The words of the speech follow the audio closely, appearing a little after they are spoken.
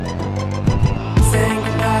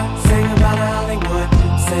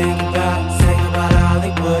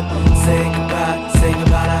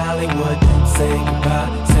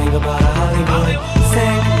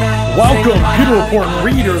Welcome, Pewter Report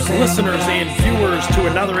readers, listeners, and viewers to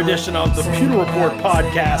another edition of the Pewter Report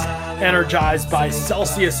podcast, energized by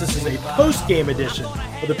Celsius. This is a post-game edition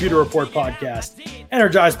of the Pewter Report podcast,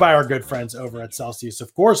 energized by our good friends over at Celsius.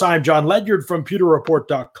 Of course, I'm John Ledyard from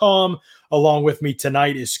pewterreport.com. Along with me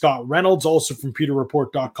tonight is Scott Reynolds, also from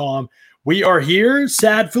pewterreport.com. We are here,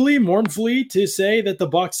 sadly, mournfully, to say that the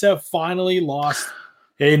Bucs have finally lost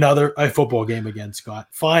a football game again, Scott.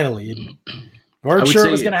 Finally. Weren't sure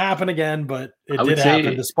it was going to happen again, but it did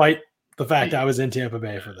happen despite the fact I was in Tampa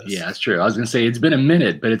Bay for this. Yeah, that's true. I was going to say it's been a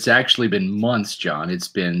minute, but it's actually been months, John. It's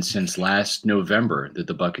been since last November that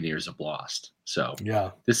the Buccaneers have lost. So yeah,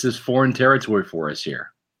 this is foreign territory for us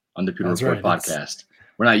here on the Pewter Report podcast.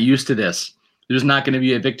 We're not used to this. There's not going to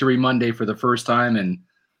be a Victory Monday for the first time in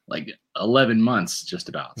like 11 months, just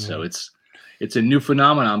about. Mm-hmm. So it's a new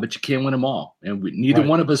phenomenon, but you can't win them all. And neither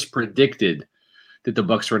one of us predicted that the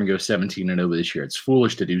Bucs are going to go 17-0 this year. It's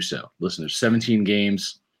foolish to do so. Listen, there's 17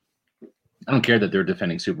 games. I don't care that they're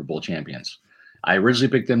defending Super Bowl champions. I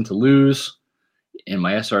originally picked them to lose in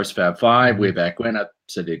my SR's Fab 5 way back when. I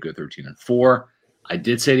said they'd go 13-4. I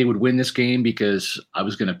did say they would win this game because I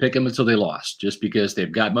was going to pick them until they lost, just because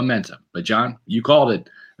they've got momentum. But John, you called it.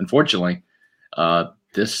 Unfortunately,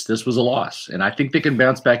 this was a loss, and I think they can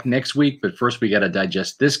bounce back next week. But first, we got to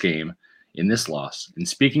digest this game in this loss. And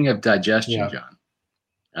speaking of digestion, John,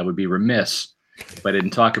 I would be remiss if I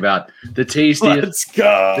didn't talk about the tastiest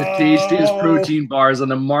protein bars on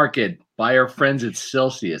the market by our friends at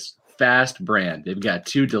Celsius Fast brand. They've got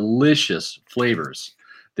two delicious flavors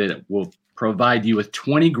that will provide you with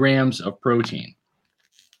 20 grams of protein,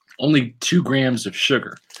 only 2 grams of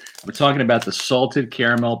sugar. We're talking about the salted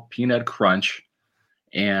caramel peanut crunch,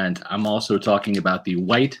 and I'm also talking about the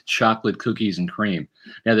white chocolate cookies and cream.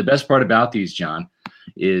 Now, the best part about these, John,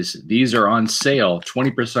 is these are on sale,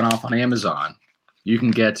 20% off on Amazon. You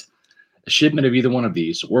can get a shipment of either one of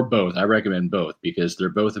these or both. I recommend both because they're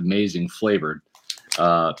both amazing flavored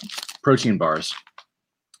protein bars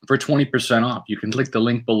for 20% off. You can click the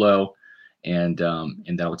link below, and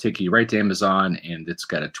that will take you right to Amazon, and it's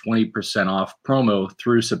got a 20% off promo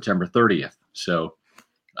through September 30th. So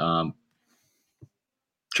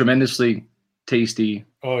tremendously tasty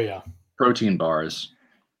protein bars.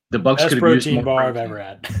 The Bucs could have used more bar I've ever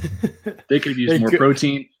had. They could have used more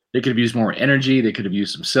protein. They could have used more energy. They could have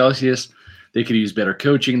used some Celsius. They could have used better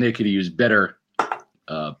coaching. They could have used better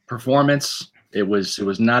performance. It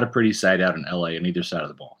was not a pretty sight out in LA on either side of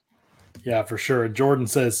the ball. Yeah, for sure. Jordan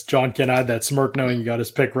says John can't hide that smirk knowing you got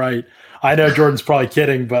his pick right. I know Jordan's probably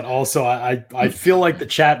kidding, but also I feel like the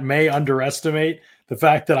chat may underestimate the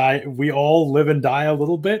fact that we all live and die a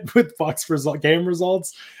little bit with Bucs game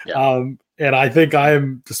results. Yeah. And I think I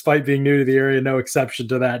am, despite being new to the area, no exception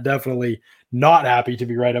to that. Definitely not happy to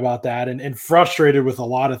be right about that, and frustrated with a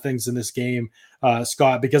lot of things in this game,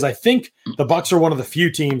 Scott, because I think the Bucs are one of the few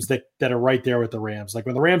teams that are right there with the Rams. Like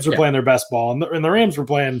when the Rams were playing their best ball, and the Rams were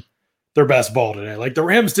playing their best ball today. Like the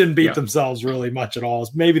Rams didn't beat themselves really much at all.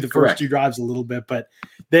 Maybe the first two drives a little bit, but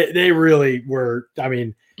they really were. I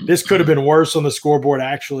mean, this could have been worse on the scoreboard,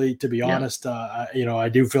 actually, to be honest. I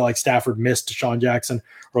do feel like Stafford missed Deshaun Jackson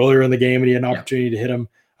earlier in the game, and he had an opportunity to hit him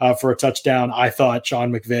for a touchdown. I thought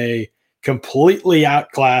Sean McVay completely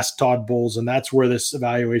outclassed Todd Bowles, and that's where this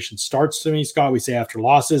evaluation starts to me, Scott. We say after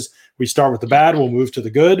losses, we start with the bad, we'll move to the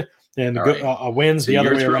good, and the good wins the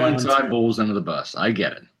other way around. Todd Bowles under the bus. I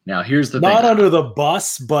get it. Now, here's the thing. Not under the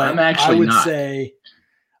bus, but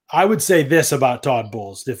I would say this about Todd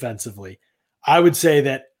Bowles defensively. I would say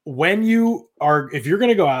that if you're going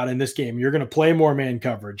to go out in this game, you're going to play more man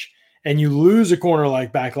coverage, and you lose a corner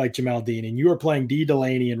back like Jamel Dean, and you are playing D.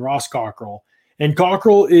 Delaney and Ross Cockrell, and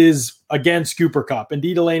Cockrell is against Cooper Kupp, and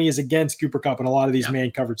D. Delaney is against Cooper Kupp in a lot of these man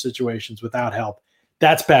coverage situations without help.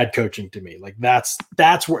 That's bad coaching to me. Like that's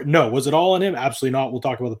where, was it all on him? Absolutely not. We'll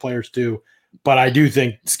talk about the players too. But I do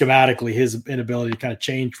think schematically his inability to kind of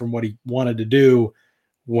change from what he wanted to do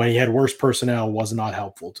when he had worse personnel was not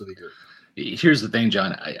helpful to the group. Here's the thing,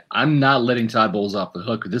 John. I'm not letting Todd Bowles off the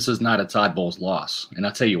hook. This is not a Todd Bowles loss, and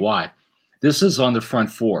I'll tell you why. This is on the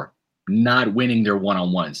front four not winning their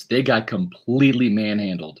one-on-ones. They got completely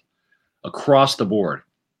manhandled across the board.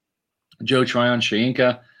 Joe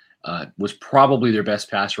Tryon-Shoyinka was probably their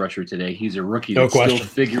best pass rusher today. He's a rookie that's still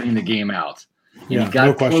figuring the game out. He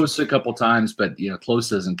got close a couple times, but close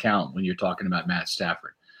doesn't count when you're talking about Matt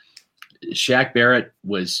Stafford. Shaq Barrett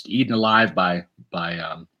was eaten alive by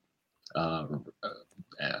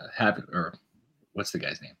what's the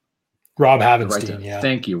guy's name? Rob Havenstein.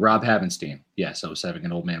 Thank you, Rob Havenstein. Yes, I was having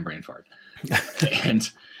an old man brain fart, and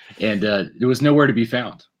there was nowhere to be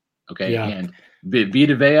found. Okay, and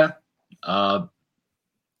Vita Vea,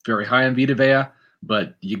 very high on Vita Vea,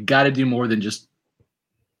 but you got to do more than just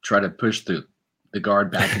try to push the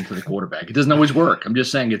guard back into the quarterback. It doesn't always work. I'm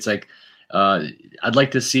just saying it's like I'd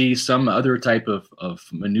like to see some other type of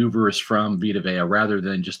maneuvers from Vita Vea rather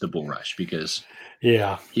than just the bull rush, because he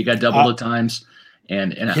got doubled at times.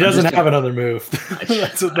 And he doesn't have another move.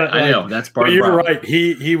 I know that's part of the you're problem. Right.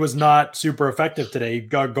 He was not super effective today. He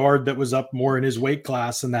got a guard that was up more in his weight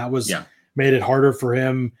class, and that was made it harder for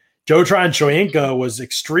him. Joe Tryon-Shoyinka was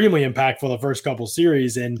extremely impactful the first couple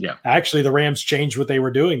series, and actually the Rams changed what they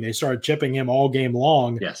were doing. They started chipping him all game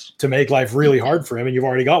long to make life really hard for him, and you've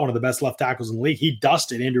already got one of the best left tackles in the league. He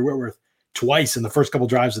dusted Andrew Whitworth twice in the first couple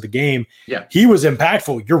drives of the game. He was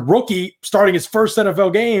impactful. Your rookie starting his first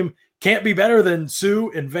NFL game can't be better than Suh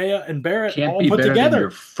and Vea and Barrett all put together. Than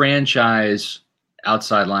your franchise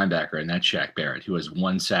outside linebacker, and that's Shaq Barrett, who has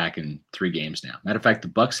 1 sack in 3 games now. Matter of fact, the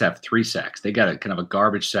Bucs have 3 sacks. They got a kind of a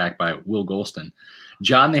garbage sack by Will Golston.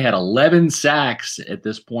 John, they had 11 sacks at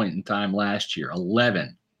this point in time last year.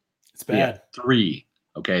 11. It's bad. 3.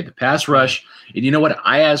 Okay, the pass rush. And you know what?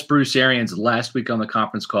 I asked Bruce Arians last week on the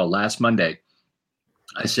conference call, last Monday.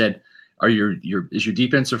 I said, is your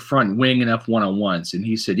defensive front wing enough one-on-ones? And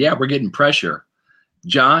he said, yeah, we're getting pressure.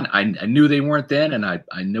 John, I knew they weren't then, and I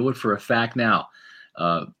know it for a fact now.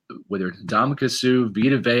 Whether it's Ndamukong Suh,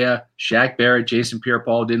 Vita Vea, Shaq Barrett, Jason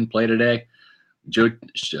Pierre-Paul didn't play today, Joe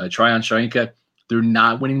Tryon-Shoyinka, they're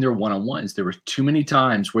not winning their one-on-ones. There were too many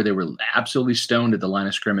times where they were absolutely stoned at the line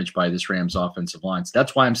of scrimmage by this Rams offensive line. So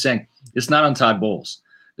that's why I'm saying it's not on Todd Bowles.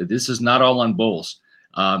 This is not all on Bowles.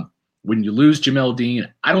 When you lose Jamel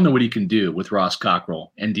Dean, I don't know what he can do with Ross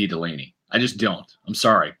Cockrell and Dee Delaney. I just don't. I'm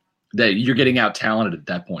sorry. That you're getting out-talented at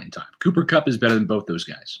that point in time. Cooper Kupp is better than both those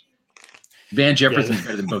guys. Van Jefferson is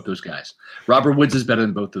better than both those guys. Robert Woods is better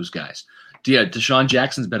than both those guys. Deshaun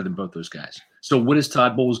Jackson's better than both those guys. So what is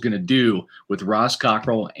Todd Bowles going to do with Ross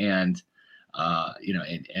Cockrell and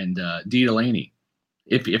Dee Delaney?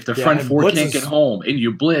 If the front four can't get home and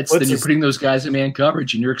you blitz, then you're putting those guys in man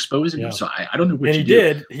coverage and you're exposing them. So I don't know what you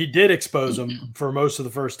do. He did expose them for most of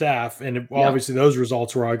the first half, and obviously those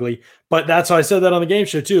results were ugly. But that's why I said that on the game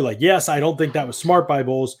show too. Like, yes, I don't think that was smart by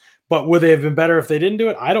Bowles, but would they have been better if they didn't do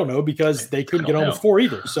it? I don't know, because they couldn't get home with 4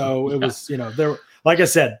 either. So it was, there. Like I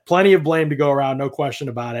said, plenty of blame to go around, no question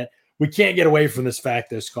about it. We can't get away from this fact,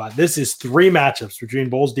 though, Scott. This is 3 matchups between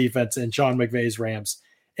Bowles defense and Sean McVay's Rams,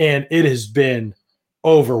 and it has been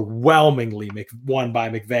overwhelmingly won by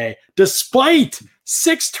McVay, despite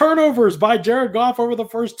 6 turnovers by Jared Goff over the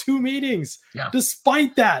first 2 meetings.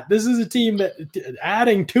 Despite that, this is a team that,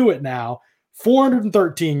 adding to it now,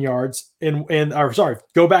 413 yards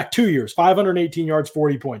go back 2 years, 518 yards,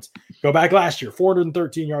 40 points. Go back last year,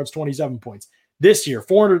 413 yards, 27 points. This year,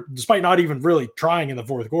 400, despite not even really trying in the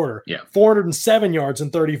fourth quarter, 407 yards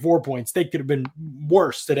and 34 points. They could have been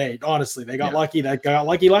worse today. Honestly, they got lucky. They got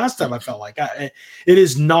lucky last time. I felt like it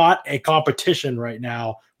is not a competition right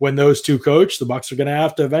now when those two coach. The Bucs are going to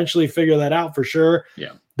have to eventually figure that out for sure.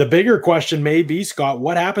 The bigger question may be, Scott,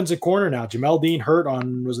 what happens at corner now? Jamel Dean hurt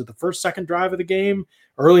on, was it the second drive of the game?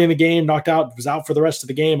 Early in the game, knocked out, was out for the rest of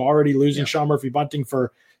the game, already losing Sean Murphy-Bunting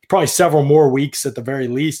for probably several more weeks at the very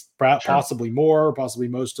least, possibly more, possibly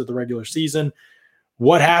most of the regular season.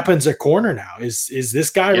 What happens at corner now? Is this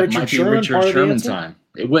guy Richard Sherman? Richard Sherman time.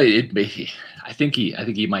 I think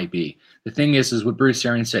he might be. The thing is what Bruce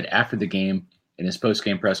Arians said after the game in his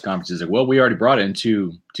post-game press conference is that, well, we already brought in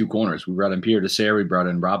two corners. We brought in Pierre Desir, we brought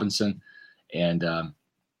in Robinson, and I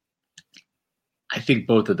think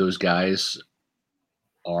both of those guys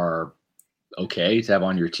are okay to have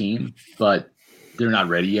on your team, but they're not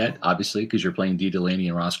ready yet, obviously, because you're playing Dee Delaney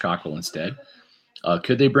and Ross Cockrell instead.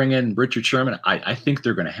 Could they bring in Richard Sherman? I think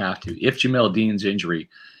they're going to have to. If Jamel Dean's injury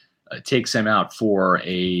takes him out for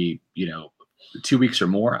 2 weeks or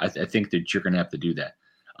more, I think that you're going to have to do that.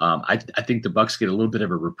 I think the Bucs get a little bit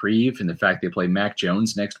of a reprieve in the fact they play Mac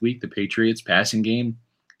Jones next week. The Patriots' passing game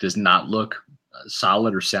does not look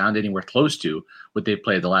solid or sound anywhere close to what they've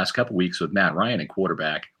played the last couple weeks with Matt Ryan at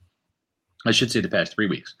quarterback. I should say the past 3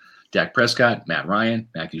 weeks. Dak Prescott, Matt Ryan,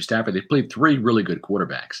 Matthew Stafford. They played 3 really good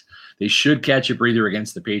quarterbacks. They should catch a breather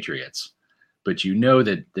against the Patriots. But you know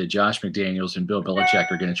that Josh McDaniels and Bill Belichick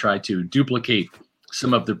are going to try to duplicate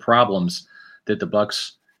some of the problems that the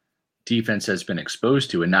Bucs defense has been exposed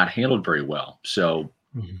to and not handled very well. So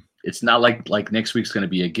it's not like next week's going to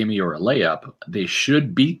be a gimme or a layup. They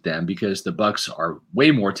should beat them because the Bucs are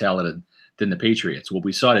way more talented than the Patriots. What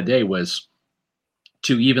we saw today was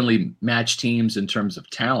 2 evenly matched teams in terms of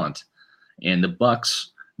talent, and the Bucs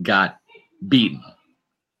got beaten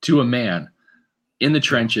to a man in the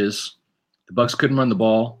trenches. The Bucs couldn't run the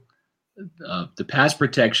ball. The pass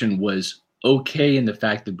protection was okay in the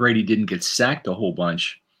fact that Brady didn't get sacked a whole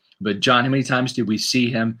bunch. But, John, how many times did we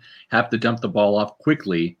see him have to dump the ball off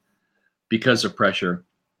quickly because of pressure?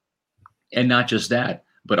 And not just that,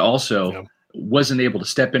 but also wasn't able to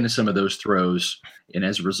step into some of those throws. And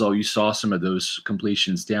as a result, you saw some of those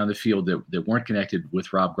completions down the field that weren't connected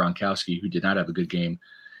with Rob Gronkowski, who did not have a good game.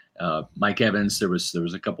 Mike Evans, there was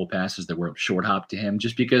a couple passes that were short hop to him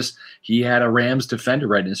just because he had a Rams defender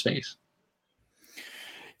right in his face.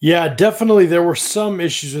 Yeah, definitely. There were some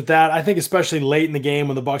issues with that. I think especially late in the game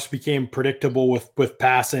when the Bucs became predictable with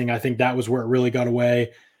passing, I think that was where it really got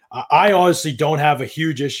away. I honestly don't have a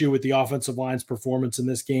huge issue with the offensive line's performance in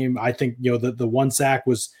this game. I think, the one sack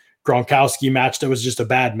was Gronkowski matched. It was just a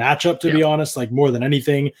bad matchup, to be honest, like more than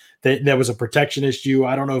anything. There was a protection issue.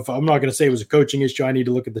 I don't know if I'm not going to say it was a coaching issue. I need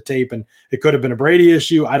to look at the tape, and it could have been a Brady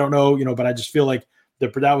issue. I don't know, but I just feel like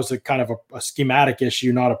that was a kind of a schematic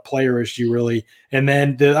issue, not a player issue, really. And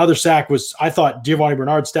then the other sack was, I thought Giovanni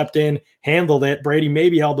Bernard stepped in, handled it. Brady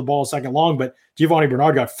maybe held the ball a second long, but Giovanni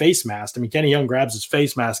Bernard got face masked. I mean, Kenny Young grabs his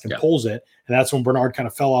face mask and pulls it, and that's when Bernard kind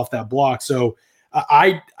of fell off that block. So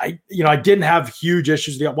I didn't have huge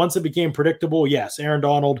issues. Once it became predictable, yes, Aaron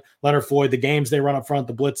Donald, Leonard Floyd, the games they run up front,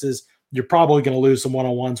 the blitzes, you're probably going to lose some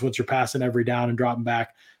one-on-ones once you're passing every down and dropping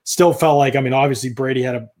back. Still felt like, obviously Brady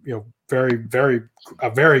had a very,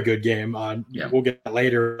 very good game. We'll get that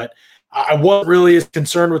later, but I wasn't really as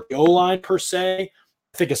concerned with the O-line per se.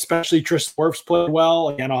 I think especially Tristan Wirfs played well.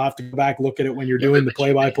 Again, I'll have to go back look at it when you're doing the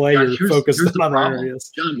play-by-play. You're focused on other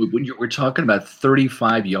areas. John, when we're talking about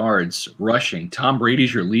 35 yards rushing, Tom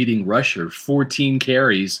Brady's your leading rusher, 14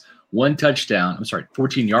 carries, 1 touchdown. I'm sorry,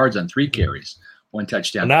 14 yards on 3 carries, 1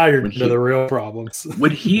 touchdown. Well, now you're into the real problems.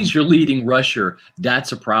 When he's your leading rusher,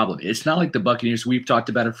 that's a problem. It's not like the Buccaneers. We've talked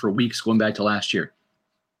about it for weeks going back to last year.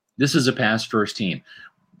 This is a pass-first team.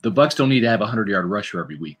 The Bucs don't need to have a 100-yard rusher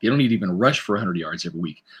every week. They don't need to even rush for 100 yards every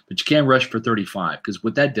week. But you can rush for 35, because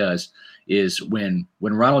what that does is when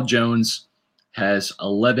Ronald Jones has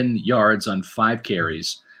 11 yards on 5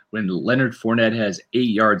 carries, when Leonard Fournette has 8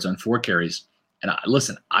 yards on 4 carries, and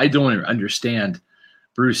I don't understand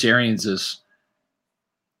Bruce Arians'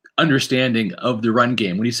 understanding of the run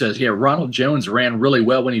game when he says, Ronald Jones ran really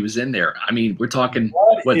well when he was in there. I mean, we're talking,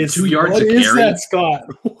 2 yards a carry? What is that, Scott?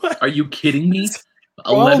 Are you kidding me?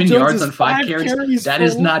 11 yards on 5 carries? That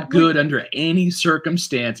is not good under any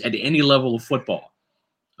circumstance at any level of football.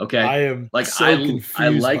 Okay? I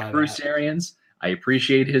like Bruce Arians. I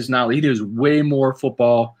appreciate his knowledge. He knows way more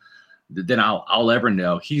football than I'll ever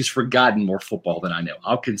know. He's forgotten more football than I know.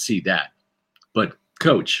 I'll concede that. But,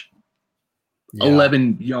 Coach,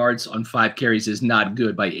 11 yards on 5 carries is not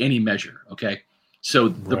good by any measure, okay? So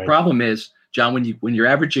the problem is, John, when you're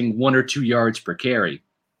averaging 1 or 2 yards per carry,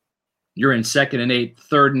 you're in 2nd and 8,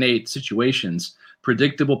 3rd and 8 situations,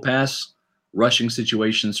 predictable pass rushing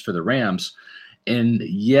situations for the Rams. And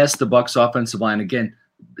yes, the Bucs offensive line, again,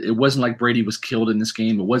 it wasn't like Brady was killed in this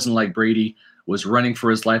game. It wasn't like Brady was running for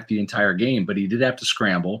his life the entire game, but he did have to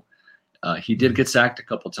scramble. He did get sacked a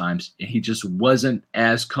couple times, and he just wasn't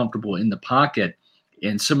as comfortable in the pocket,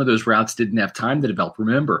 and some of those routes didn't have time to develop.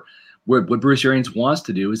 Remember, what Bruce Arians wants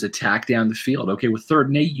to do is attack down the field. Okay, with 3rd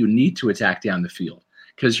and 8, you need to attack down the field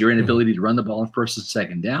because your inability to run the ball in 1st and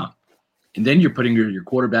 2nd down. And then you're putting your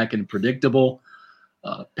quarterback in predictable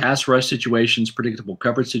pass rush situations, predictable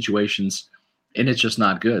coverage situations, and it's just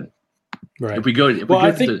not good. Right. If we go to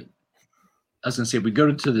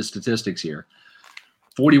the statistics here,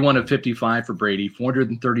 41 of 55 for Brady,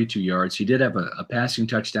 432 yards. He did have a passing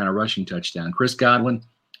touchdown, a rushing touchdown. Chris Godwin,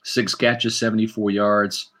 6 catches, 74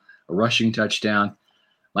 yards, a rushing touchdown.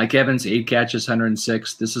 Mike Evans, 8 catches,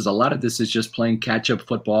 106. A lot of this is just playing catch-up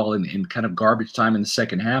football in kind of garbage time in the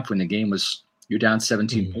second half when the game was, you're down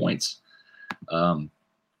 17 points.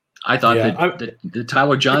 I thought that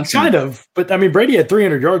Tyler Johnson kind of, but I mean, Brady had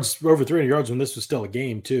 300 yards, over 300 yards when this was still a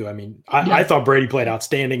game too. I mean, I thought Brady played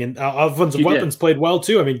outstanding, and offensive weapons played well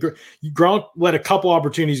too. I mean, Gronk let a couple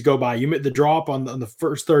opportunities go by. You made the drop on the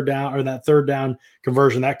first 3rd down, or that 3rd down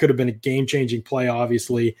conversion. That could have been a game-changing play,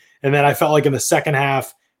 obviously. And then I felt like in the second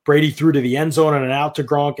half, Brady threw to the end zone and out to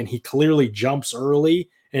Gronk, and he clearly jumps early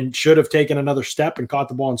and should have taken another step and caught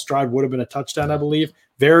the ball in stride. Would have been a touchdown, I believe.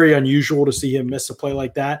 Very unusual to see him miss a play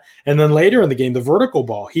like that. And then later in the game, the vertical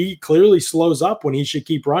ball, he clearly slows up when he should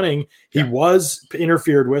keep running. He was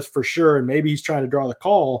interfered with for sure, and maybe he's trying to draw the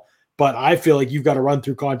call, but I feel like you've got to run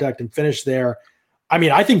through contact and finish there. I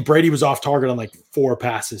mean, I think Brady was off target on like 4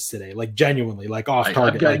 passes today, like genuinely, like off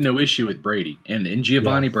target. I've got no issue with Brady. And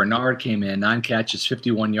Giovanni Bernard came in, 9 catches,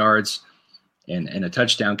 51 yards. And a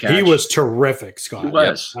touchdown catch. He was terrific, Scott. He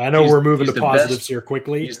was. I know we're moving to positives here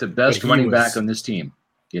quickly. He's the best running back on this team.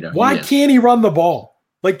 Why can't he run the ball?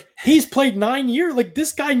 Like, he's played 9 years. Like,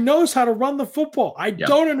 this guy knows how to run the football. I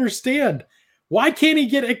don't understand. Why can't he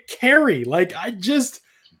get a carry? Like,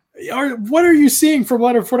 what are you seeing from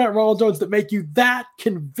Leonard Fournette and Ronald Jones that make you that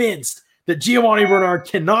convinced that Giovanni Bernard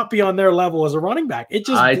cannot be on their level as a running back? It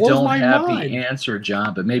just blows my mind. I don't have the answer,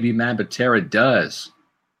 John, but maybe Matt Patera does.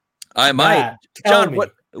 I might. John,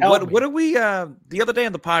 what do we the other day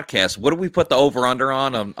on the podcast, what did we put the over under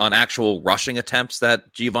on actual rushing attempts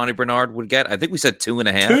that Giovanni Bernard would get? I think we said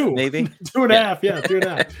 2.5, maybe. 2.5,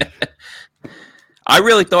 2.5. I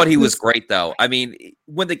really thought he was great, though. I mean,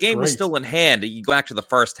 when the game was still in hand, you go back to the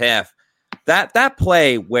first half, that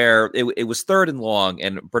play where it was 3rd and long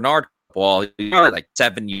and Bernard ball, he was like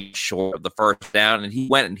 7 yards short of the first down, and he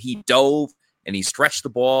went and he dove and he stretched the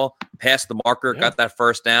ball, passed the marker, got that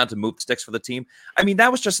first down to move the sticks for the team. I mean,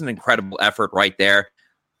 that was just an incredible effort right there.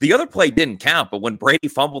 The other play didn't count, but when Brady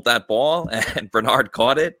fumbled that ball and Bernard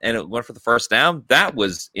caught it and it went for the first down, that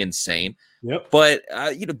was insane. Yep. But,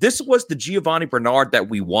 this was the Giovanni Bernard that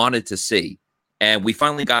we wanted to see. And we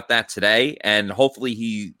finally got that today. And hopefully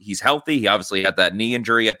he's healthy. He obviously had that knee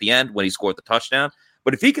injury at the end when he scored the touchdown.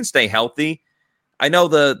 But if he can stay healthy, I know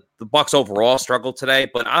the Bucs overall struggled today,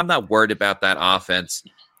 but I'm not worried about that offense.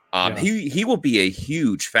 He will be a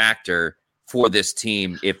huge factor for this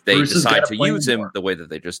team if they decide to use him the way that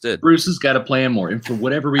they just did. Bruce has got to play him more. And for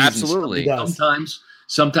whatever reason, absolutely.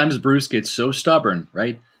 Sometimes Bruce gets so stubborn,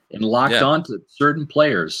 right? And locked on to certain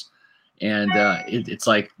players. And it's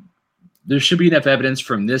like there should be enough evidence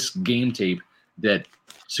from this game tape that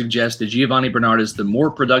suggests that Giovanni Bernard is the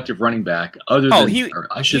more productive running back over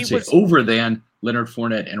than Leonard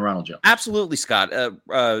Fournette and Ronald Jones. Absolutely, Scott.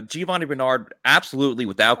 Giovanni Bernard, absolutely,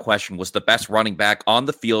 without question, was the best running back on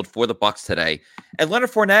the field for the Bucs today. And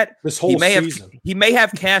Leonard Fournette, he may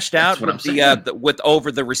have cashed out with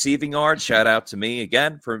over the receiving yard. Shout out to me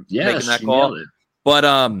again for making that call. But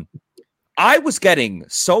I was getting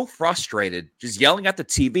so frustrated just yelling at the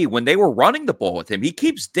TV when they were running the ball with him. He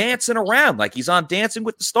keeps dancing around like he's on Dancing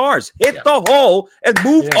with the Stars. Hit the hole and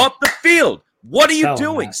move up the field. What are you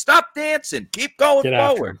doing? Stop dancing. Keep going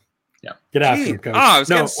forward. Get after him, coach. I was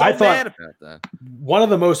getting so mad about that. One of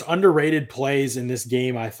the most underrated plays in this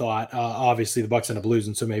game, I thought, obviously the Bucs end up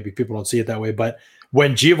losing, so maybe people don't see it that way, but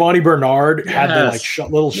when Giovanni Bernard had the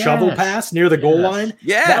little shovel pass near the goal line,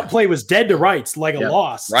 that play was dead to rights, like a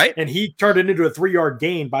loss, right? And he turned it into a 3-yard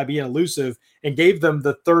gain by being elusive and gave them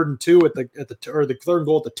the 3rd and 2 at the 3rd and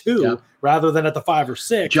goal at the 2 rather than at the 5 or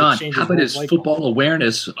 6. John, how about his football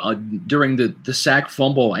awareness during the sack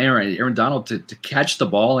fumble, Aaron Donald to catch the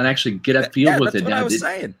ball and actually get upfield with it? That's what I was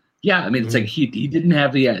saying. Yeah, I mean, it's like he didn't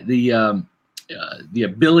have the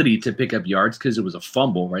ability to pick up yards because it was a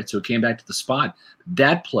fumble, right? So it came back to the spot.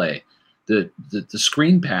 That play, the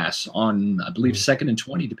screen pass on, I believe, 2nd and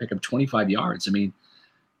 20 to pick up 25 yards. I mean,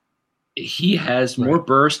 he has more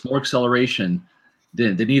burst, more acceleration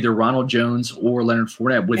than either Ronald Jones or Leonard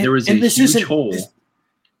Fournette. When there was a huge hole.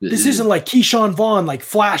 This isn't like Keyshawn Vaughn, like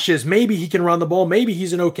flashes. Maybe he can run the ball. Maybe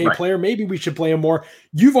he's an okay player. Maybe we should play him more.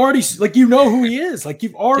 You've already, who he is. Like,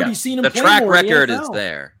 you've already seen him play more. The track record is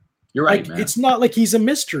there. You're right, man. It's not like he's a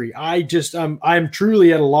mystery. I'm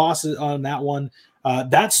truly at a loss on that one.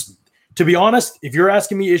 That's, to be honest, if you're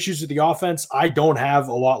asking me issues with the offense, I don't have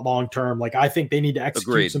a lot long term. Like, I think they need to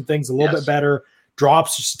execute some things a little bit better.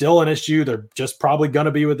 Drops are still an issue. They're just probably going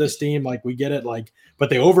to be with this team. Like, we get it. But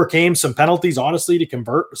they overcame some penalties, honestly, to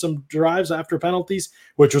convert some drives after penalties,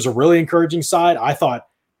 which was a really encouraging side. I thought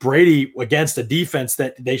Brady, against a defense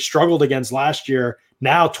that they struggled against last year,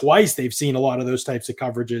 now twice they've seen a lot of those types of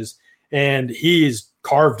coverages, and he's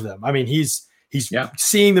carved them. I mean, he's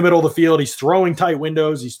seeing the middle of the field. He's throwing tight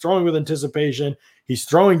windows. He's throwing with anticipation. He's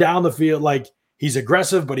throwing down the field. Like, he's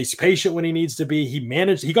aggressive, but he's patient when he needs to be.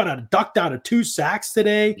 He got ducked out of 2 sacks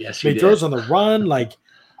today. Yes, he throws on the run. Like,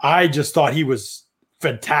 I just thought he was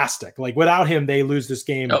fantastic. Like, without him, they lose this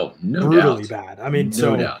game brutally bad. I mean,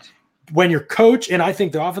 when your coach, and I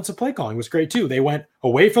think the offensive play calling was great too. They went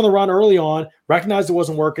away from the run early on, recognized it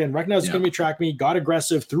wasn't working, recognized it's going to be track meet, got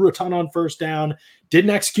aggressive, threw a ton on first down, didn't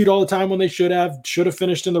execute all the time when they should have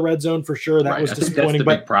finished in the red zone for sure. That was disappointing. That's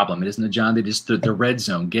the big problem, isn't it, John? They just the red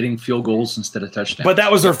zone, getting field goals instead of touchdowns. But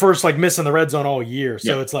that was their first miss in the red zone all year.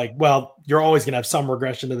 So it's like, well, you're always going to have some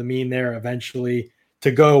regression to the mean there eventually.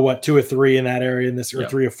 To go 2 or 3 in that area in this, or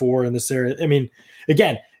 3 or 4 in this area. I mean,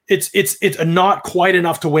 again, it's not quite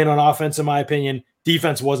enough to win on offense, in my opinion.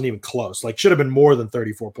 Defense wasn't even close. Like, should have been more than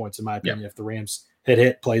 34 points, in my opinion. If the Rams had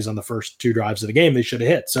hit plays on the first 2 drives of the game, they should have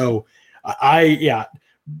hit. So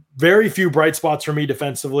very few bright spots for me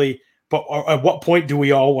defensively. But at what point do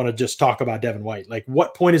we all want to just talk about Devin White? Like,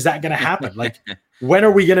 what point is that going to happen? Like, when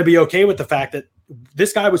are we going to be okay with the fact that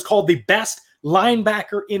this guy was called the best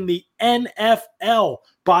linebacker in the NFL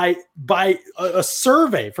by a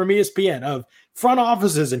survey from ESPN of front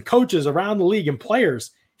offices and coaches around the league and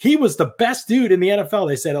players? He was the best dude in the NFL,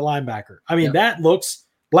 they said, at linebacker. I mean, that looks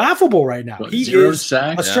laughable right now. He is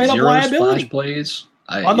sacks, a straight-up liability. Plays.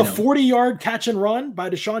 On the 40-yard catch and run by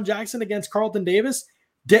Deshaun Jackson against Carlton Davis,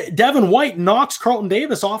 Devin White knocks Carlton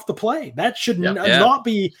Davis off the play. That should not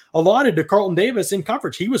be allotted to Carlton Davis in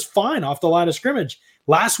coverage. He was fine off the line of scrimmage.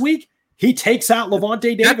 Last week, he takes out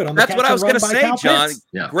Levante David on the catch and run. That's what I was going to say, John.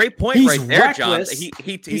 Yeah. Great point right there, John.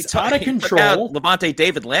 He's out of control. Levante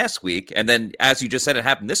David last week, and then, as you just said, it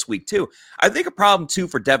happened this week too. I think a problem too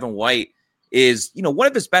for Devin White is, one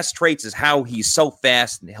of his best traits is how he's so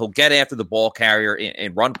fast and he'll get after the ball carrier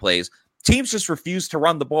in run plays. Teams just refuse to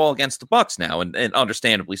run the ball against the Bucs now, and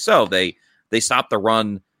understandably so. They stop the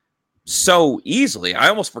run so easily. I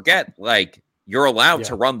almost forget, you're allowed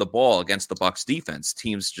to run the ball against the Bucs defense.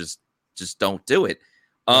 Teams just don't do it.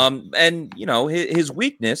 And his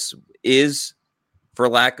weakness is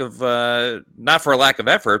not for a lack of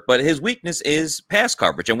effort, but his weakness is pass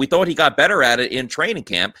coverage. And we thought he got better at it in training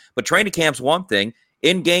camp, but training camp's one thing,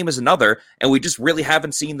 in game is another, and we just really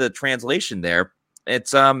haven't seen the translation there.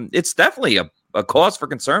 It's definitely a cause for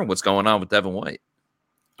concern what's going on with Devin White.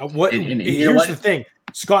 Here's the thing,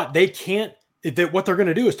 Scott, they can't. What they're going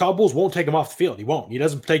to do is Todd Bowles won't take him off the field. He won't. He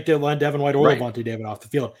doesn't take Devin White or Levante David off the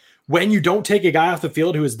field. When you don't take a guy off the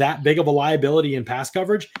field who is that big of a liability in pass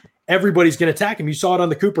coverage, everybody's going to attack him. You saw it on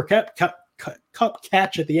the Cooper Kupp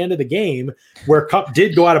catch at the end of the game where Kupp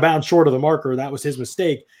did go out of bounds short of the marker. That was his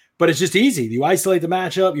mistake. But it's just easy. You isolate the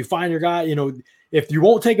matchup. You find your guy. If you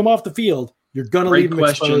won't take him off the field, you're going to leave him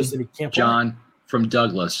exposed and he can't play. John from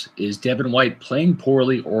Douglas, is Devin White playing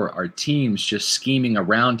poorly, or are teams just scheming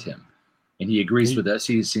around him? And he agrees with us.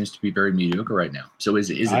 He seems to be very mediocre right now. So is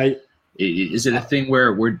it a thing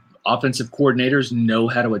where offensive coordinators know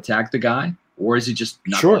how to attack the guy, or is he just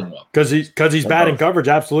not playing well? Because he's bad in coverage.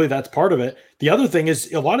 Absolutely, that's part of it. The other thing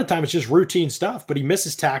is a lot of time it's just routine stuff, but he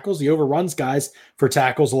misses tackles. He overruns guys for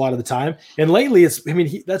tackles a lot of the time. And lately,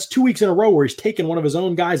 that's 2 weeks in a row where he's taken one of his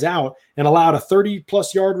own guys out and allowed a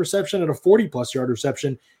 30-plus yard reception and a 40-plus yard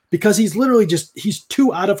reception, because he's literally he's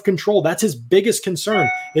too out of control. That's his biggest concern.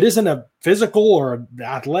 It isn't a physical or an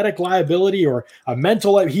athletic liability or a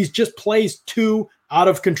mental. He just plays too out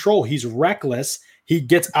of control. He's reckless. He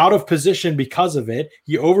gets out of position because of it.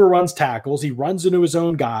 He overruns tackles. He runs into his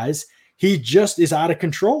own guys. He just is out of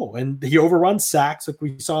control. And he overruns sacks like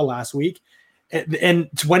we saw last week. And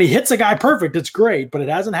when he hits a guy perfect, it's great, but it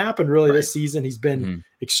hasn't happened really this season. He's been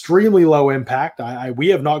extremely low impact. We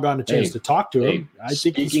have not gotten a chance to talk to him. I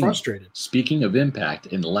think he's frustrated. Speaking of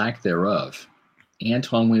impact and lack thereof,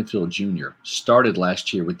 Antoine Winfield Jr. started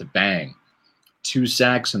last year with the bang. 2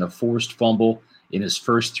 sacks and a forced fumble in his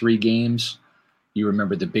first 3 games. You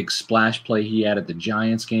remember the big splash play he had at the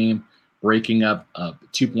Giants game, breaking up a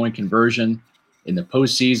 2-point conversion. In the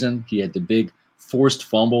postseason, he had the big forced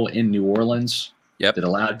fumble in New Orleans that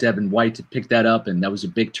allowed Devin White to pick that up, and that was a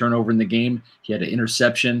big turnover in the game. He had an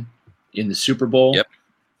interception in the Super Bowl.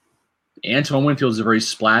 Antoine Winfield is a very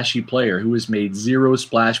splashy player who has made 0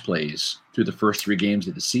 splash plays through the first 3 games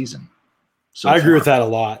of the season. I agree with that a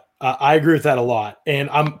lot. And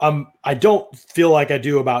I don't feel like I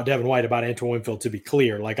do about Devin White about Antoine Winfield, to be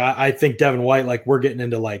clear. I think Devin White, we're getting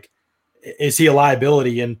into is he a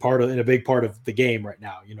liability in a big part of the game right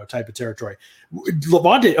now, type of territory.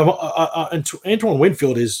 Antoine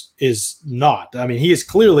Winfield is not. I mean, he is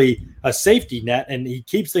clearly a safety net, and he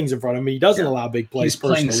keeps things in front of him. He doesn't allow big plays. He's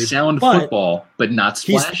playing sound football, but not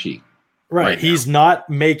splashy. Right. He's not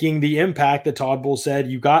making the impact that Todd Bowles said.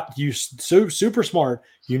 You super smart.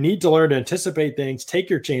 You need to learn to anticipate things, take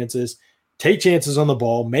your chances, take chances on the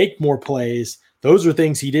ball, make more plays. Those are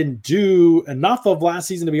things he didn't do enough of last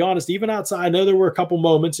season, to be honest. Even outside, I know there were a couple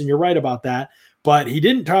moments, and you're right about that, but he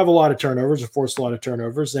didn't have a lot of turnovers or force a lot of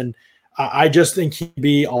turnovers. And I just think he'd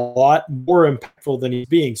be a lot more impactful than he's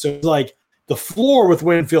being. So it's the floor with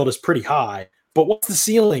Winfield is pretty high, but what's the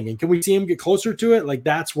ceiling? And can we see him get closer to it?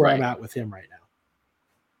 That's where I'm at with him right now.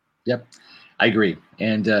 Yep. I agree.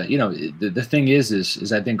 And, the thing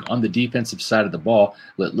is I think on the defensive side of the ball,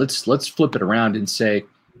 let's flip it around and say,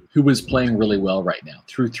 who is playing really well right now?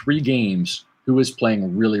 Through 3 games, who is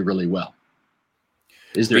playing really, really well?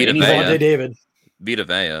 Is there any Levante David? Vita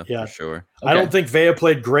Vea, for sure. Okay. I don't think Vea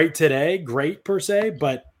played great today, great per se,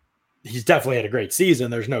 but he's definitely had a great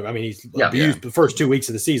season. He's abused the first 2 weeks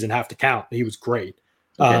of the season have to count. He was great.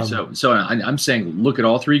 Okay, so I'm saying look at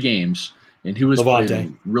all 3 games and who is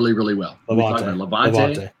playing really, really well. We're talking about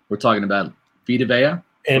Levante. We're talking about Vita Vea.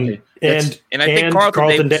 And I think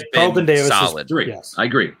Carlton Davis solid. Three. Yes. I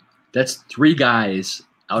agree. That's 3 guys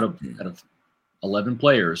out of 11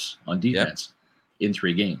 players on defense in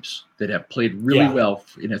 3 games that have played really well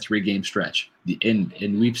in a 3-game stretch.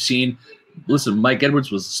 And we've seen, listen, Mike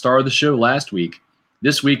Edwards was the star of the show last week.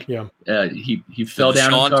 This week, he fell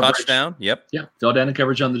down in coverage. Touchdown. Yep. Yeah, fell down in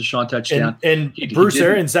coverage on the Deshaun touchdown. And Bruce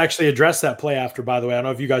Arians actually addressed that play after, by the way. I don't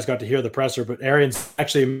know if you guys got to hear the presser, but Arians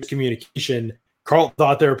actually in miscommunication. Carlton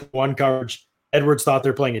thought they were playing one coverage. Edwards thought they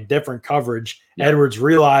were playing a different coverage. Yeah. Edwards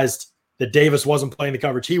realized that Davis wasn't playing the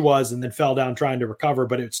coverage he was and then fell down trying to recover,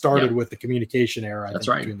 but it started with the communication error, I think,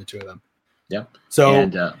 between the two of them. Yeah. So,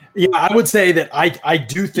 I would say that I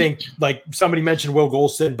do think, like somebody mentioned Will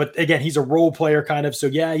Golston, but again, he's a role player kind of. So,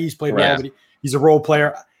 he's played well, but he's a role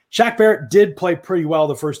player. Shaq Barrett did play pretty well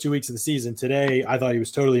the first 2 weeks of the season. Today, I thought he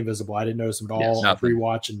was totally invisible. I didn't notice him at all.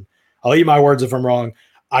 Rewatch, and I'll eat my words if I'm wrong.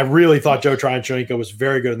 I really thought Joe Tryon-Shoyinka was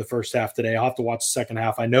very good in the first half today. I'll have to watch the second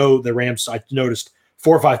half. I know the Rams, I noticed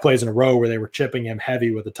 4 or 5 plays in a row where they were chipping him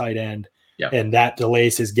heavy with a tight end, and that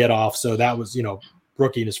delays his get off. So that was,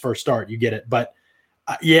 rookie in his first start. You get it. But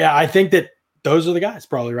I think that those are the guys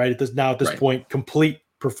probably right at this point, complete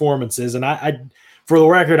performances. And I, for the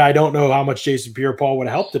record, I don't know how much Jason Pierre-Paul would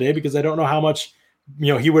have helped today because I don't know how much,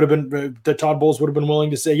 he would have been, the Todd Bowles would have been willing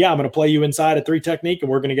to say, I'm going to play you inside a 3 technique and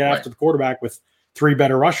we're going to get after the quarterback with 3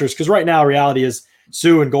 better rushers. Because right now, reality is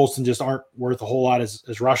Sue and Golston just aren't worth a whole lot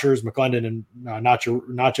as rushers. McClendon and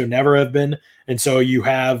Nacho never have been. And so you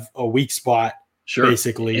have a weak spot. Sure.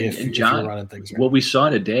 Basically, and John, if you're running things right. What we saw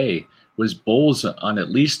today was Bowles on at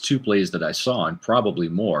least 2 plays that I saw, and probably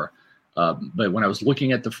more. But when I was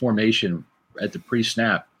looking at the formation at the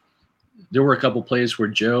pre-snap, there were a couple plays where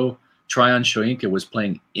Joe Tryon-Shoyinka was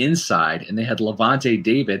playing inside, and they had Levante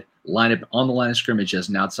David line up on the line of scrimmage as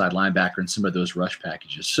an outside linebacker in some of those rush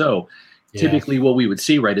packages. So typically what we would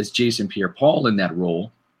see, is Jason Pierre-Paul in that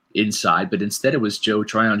role inside, but instead it was Joe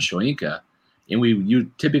Tryon-Shoyinka. And you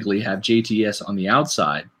typically have JTS on the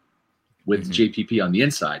outside with JPP on the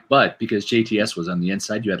inside. But because JTS was on the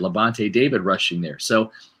inside, you had Levante David rushing there.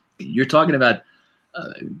 So you're talking about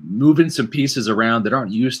moving some pieces around that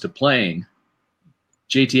aren't used to playing.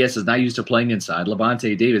 JTS is not used to playing inside.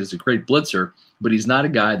 Levante David is a great blitzer, but he's not a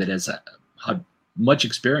guy that has much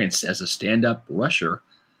experience as a stand-up rusher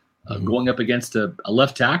going up against a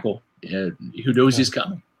left tackle who knows he's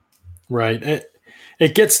coming. Right.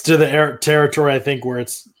 It gets to the territory, I think, where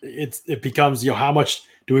it becomes, how much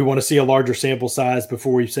do we want to see a larger sample size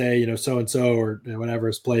before we say, so-and-so or whatever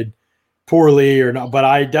has played poorly or not. But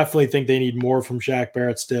I definitely think they need more from Shaq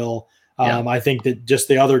Barrett still. I think that just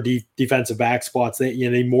the other defensive back spots, they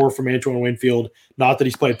need more from Antoine Winfield. Not that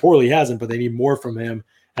he's played poorly, he hasn't, but they need more from him.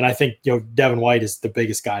 And I think, Devin White is the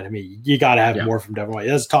biggest guy to me. You got to have more from Devin White.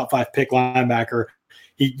 That's a top 5 pick linebacker.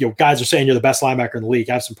 Guys are saying you're the best linebacker in the league.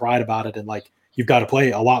 Have some pride about it. And you've got to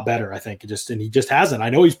play a lot better, I think. And he just hasn't. I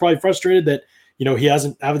know he's probably frustrated that, he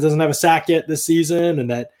doesn't have a sack yet this season, and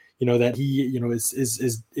that, that he,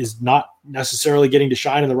 is not necessarily getting to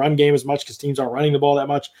shine in the run game as much because teams aren't running the ball that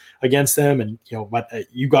much against them. And, but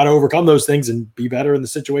you got to overcome those things and be better in the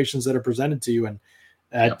situations that are presented to you. And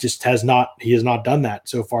that he has not done that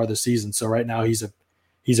so far this season. So right now he's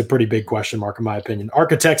a pretty big question mark in my opinion.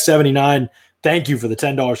 Architect 79, thank you for the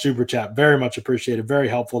 $10 super chat. Very much appreciated. Very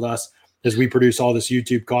helpful to us as we produce all this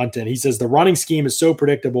YouTube content. He says the running scheme is so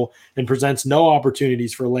predictable and presents no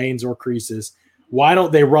opportunities for lanes or creases. Why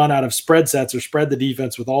don't they run out of spread sets or spread the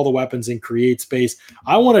defense with all the weapons and create space?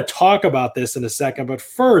 I want to talk about this in a second, but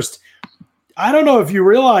first, I don't know if you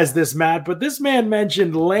realize this, Matt, but this man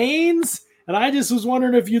mentioned lanes, and I just was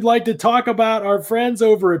wondering if you'd like to talk about our friends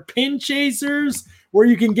over at Pin Chasers, where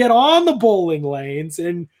you can get on the bowling lanes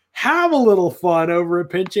and have a little fun over at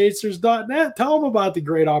pinchasers.net. Tell them about the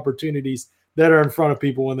great opportunities that are in front of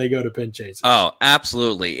people when they go to Pin Chasers. Oh,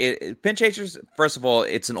 absolutely. Pin Chasers, first of all,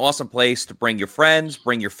 it's an awesome place to bring your friends,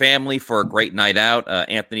 bring your family for a great night out.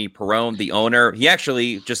 Anthony Perrone, the owner, he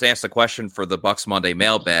actually just asked a question for the Bucks Monday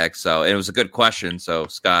mailbag. So it was a good question. So,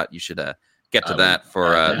 Scott, you should get to that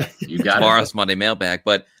for tomorrow's Monday mailbag.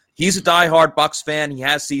 But he's a diehard Bucks fan. He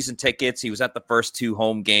has season tickets. He was at the first 2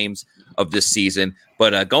 home games of this season.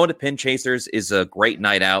 But going to Pin Chasers is a great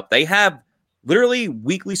night out. They have literally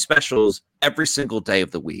weekly specials every single day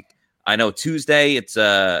of the week. I know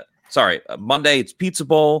Monday it's Pizza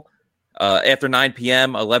Bowl after 9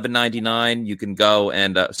 p.m., $11.99. You can go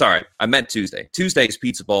and I meant Tuesday. Tuesday's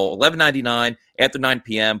Pizza Bowl, $11.99 after 9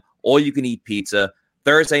 p.m. All you can eat pizza.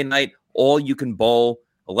 Thursday night, all you can bowl,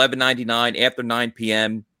 $11.99 after 9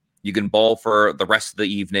 p.m. You can bowl for the rest of the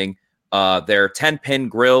evening. Their 10-pin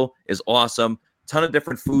grill is awesome. ton of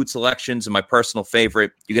different food selections, and my personal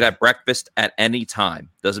favorite, you can have breakfast at any time.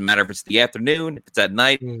 Doesn't matter if it's the afternoon, if it's at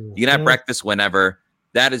night, you can have breakfast whenever.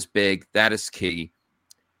 That is big. That is key.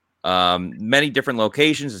 Many different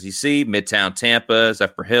locations, as you see, Midtown Tampa,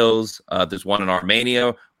 Zephyr Hills. There's one in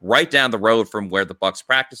Armenia, right down the road from where the Bucs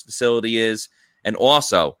practice facility is. And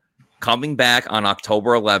also, coming back on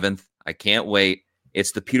October 11th, I can't wait.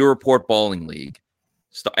 It's the Pewter Report Bowling League.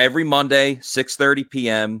 So every Monday, 6:30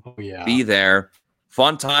 p.m. Oh, yeah. Be there.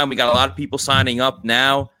 Fun time. We got a lot of people signing up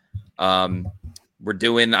now. We're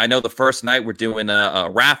doing, I know the first night we're doing a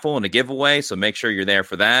raffle and a giveaway, so make sure you're there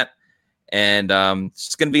for that. And it's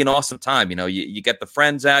just going to be an awesome time. You know, you get the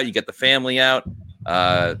friends out, you get the family out.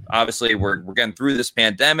 Obviously, we're getting through this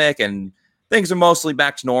pandemic, and things are mostly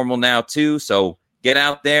back to normal now, too. So get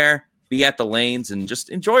out there, be at the lanes, and just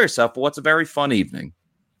enjoy yourself for what's a very fun evening.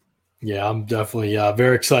 Yeah, I'm definitely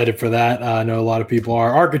very excited for that. I know a lot of people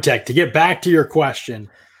are. Architect, to get back to your question,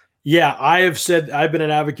 yeah, I've been an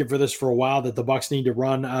advocate for this for a while, that the Bucs need to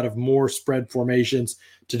run out of more spread formations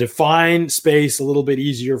to define space a little bit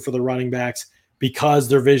easier for the running backs, because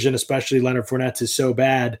their vision, especially Leonard Fournette's, is so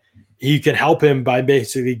bad. You can help him by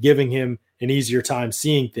basically giving him an easier time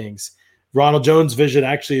seeing things. Ronald Jones' vision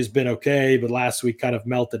actually has been okay, but last week kind of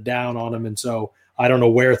melted down on him, and so I don't know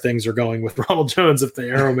where things are going with Ronald Jones, if the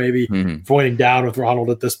arrow may be pointing down with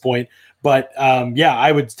Ronald at this point. But, yeah, I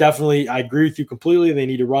agree with you completely. They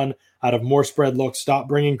need to run out of more spread looks, stop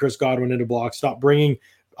bringing Chris Godwin into block, stop bringing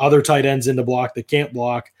other tight ends into block that can't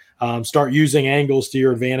block, start using angles to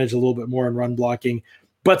your advantage a little bit more in run blocking.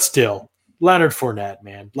 But still, Leonard Fournette,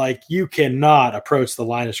 man, like, you cannot approach the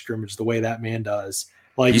line of scrimmage the way that man does.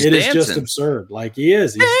 Like, it is just absurd. Like, he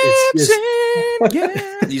is.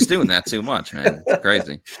 He's doing that too much, man. It's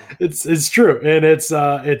crazy. It's true, and it's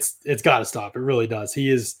got to stop. It really does. He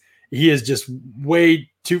is just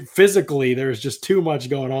way too physically. There's just too much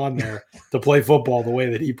going on there to play football the way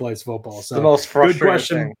that he plays football. So the most frustrating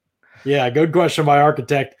thing. Yeah, good question by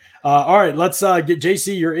Architect. All right, let's get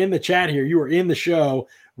JC. You're in the chat here. You are in the show.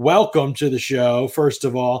 Welcome to the show. First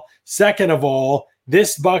of all, second of all,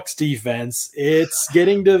 this Bucs defense, it's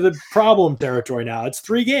getting to the problem territory now. It's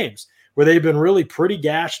 3 games where they've been really pretty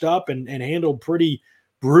gashed up and handled pretty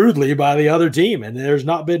brutally by the other team, and there's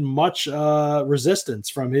not been much resistance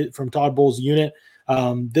from Todd Bowles' unit.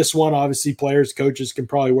 This one, obviously, players, coaches can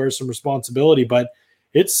probably wear some responsibility, but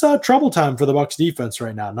it's trouble time for the Bucs defense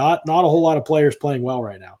right now. Not a whole lot of players playing well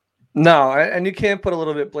right now. No, and you can put a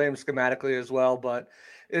little bit blame schematically as well, but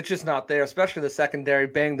it's just not there, especially the secondary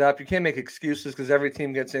banged up. You can't make excuses because every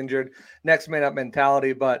team gets injured. Next man up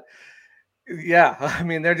mentality, but yeah, I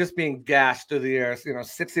mean, they're just being gashed through the air.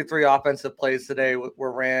 63 offensive plays today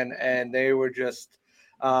were ran, and they were just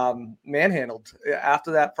manhandled.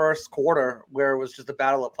 After that first quarter, where it was just a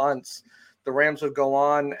battle of punts, the Rams would go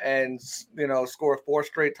on and, score 4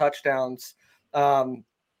 straight touchdowns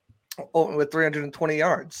with 320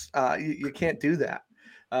 yards. You can't do that.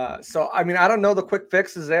 So, I mean, I don't know the quick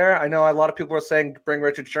fix is there. I know a lot of people are saying bring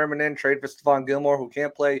Richard Sherman in, trade for Stephon Gilmore, who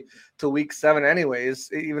can't play till week 7 anyways,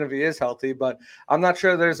 even if he is healthy. But I'm not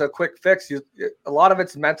sure there's a quick fix. A lot of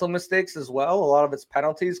it's mental mistakes as well. A lot of it's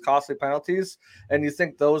penalties, costly penalties. And you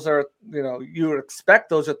think those are, you would expect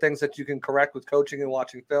those are things that you can correct with coaching and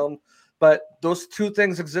watching film. But those 2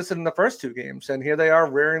 things existed in the first 2 games. And here they are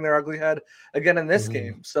rearing their ugly head again in this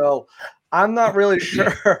game. So I'm not really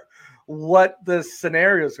sure what the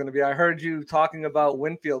scenario is going to be. I heard you talking about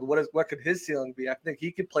Winfield. What could his ceiling be? I think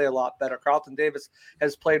he could play a lot better. Carlton Davis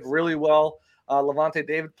has played really well. Levante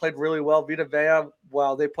David played really well. Vita Vea,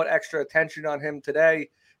 while they put extra attention on him today,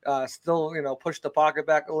 still pushed the pocket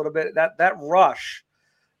back a little bit. That rush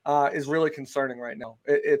is really concerning right now.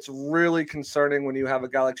 It's really concerning when you have a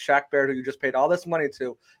guy like Shaq Barrett, who you just paid all this money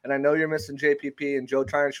to. And I know you're missing JPP, and Joe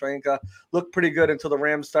Tryon-Shoyinka looked pretty good until the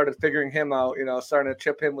Rams started figuring him out, starting to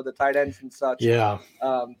chip him with the tight ends and such. Yeah.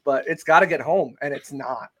 But it's got to get home, and it's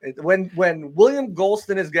not. When William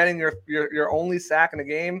Golston is getting your only sack in a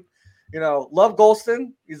game, love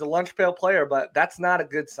Golston. He's a lunch pail player, but that's not a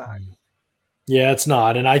good sign. Yeah, it's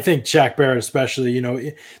not. And I think Shaq Barrett especially,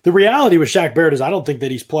 the reality with Shaq Barrett is I don't think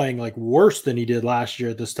that he's playing like worse than he did last year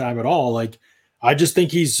at this time at all. Like, I just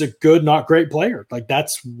think he's a good, not great player. Like,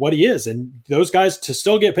 that's what he is. And those guys to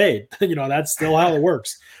still get paid, that's still how it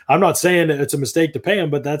works. I'm not saying that it's a mistake to pay him,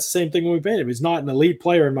 but that's the same thing when we paid him. He's not an elite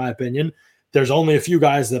player, in my opinion. There's only a few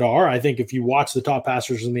guys that are. I think if you watch the top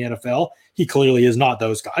passers in the NFL, he clearly is not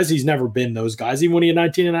those guys. He's never been those guys. Even when he had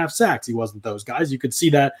 19.5 sacks, he wasn't those guys. You could see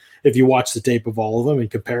that if you watch the tape of all of them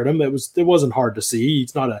and compared them. It wasn't hard to see.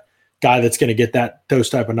 He's not a guy that's going to get those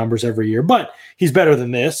type of numbers every year, but he's better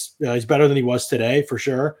than this. He's better than he was today for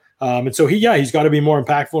sure. And so he's got to be more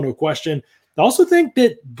impactful, no question. I also think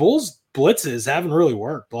that Bulls blitzes haven't really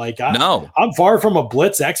worked. Like I'm far from a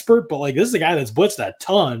blitz expert, but like this is a guy that's blitzed a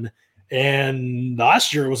ton. And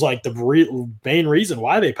last year it was like the main reason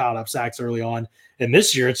why they piled up sacks early on. And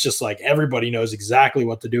this year it's just like everybody knows exactly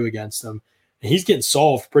what to do against him. And he's getting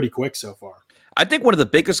solved pretty quick so far. I think one of the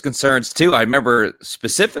biggest concerns too, I remember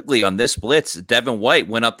specifically on this blitz, Devin White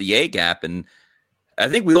went up the A gap, and I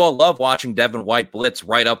think we all love watching Devin White blitz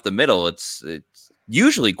right up the middle. It's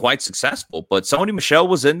usually quite successful, but Sony Michel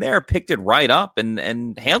was in there, picked it right up,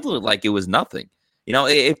 and handled it like it was nothing. You know,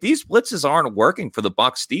 if these blitzes aren't working for the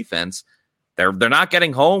Bucs defense, they're not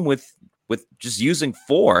getting home with just using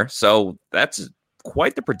 4. So that's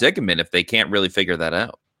quite the predicament if they can't really figure that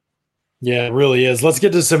out. Yeah, it really is. Let's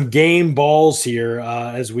get to some game balls here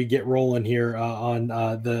as we get rolling here on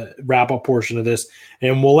the wrap-up portion of this.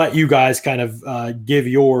 And we'll let you guys kind of give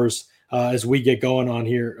yours as we get going on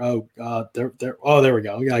here. There we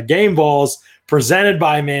go. We got game balls presented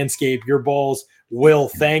by Manscaped. Your balls will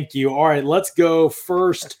thank you. All right, let's go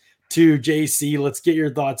first to JC. Let's get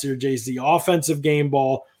your thoughts here, JC. Offensive game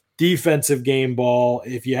ball, defensive game ball.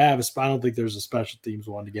 If you have I don't think there's a special teams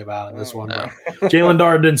one to give out in this one. No. Jalen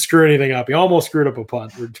Dart didn't screw anything up. He almost screwed up a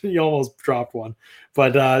punt. He almost dropped one.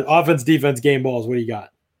 But offense, defense, game balls, what do you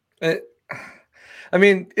got? I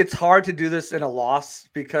mean, it's hard to do this in a loss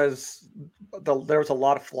because there was a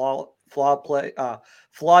lot of flawed play.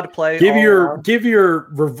 Give your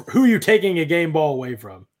who are you taking a game ball away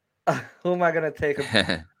from? Who am I going to take?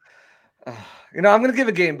 I'm going to give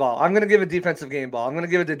a game ball. I'm going to give a defensive game ball. I'm going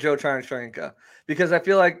to give it to Joe Tryon-Shoyinka because I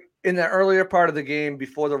feel like in the earlier part of the game,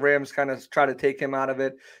 before the Rams kind of tried to take him out of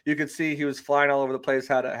it, you could see he was flying all over the place.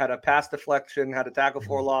 Had a pass deflection, had a tackle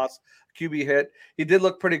for loss, QB hit. He did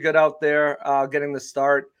look pretty good out there, getting the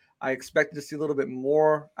start. I expected to see a little bit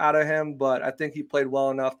more out of him, but I think he played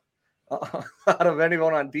well enough out of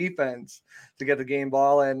anyone on defense to get the game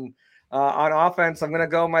ball. And on offense, I'm going to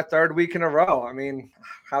go my 3rd week in a row. I mean,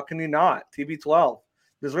 how can you not? TB12.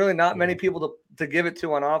 There's really not many people to give it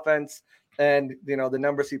to on offense. And, the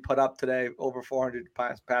numbers he put up today, over 400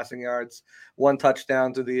 passing yards, 1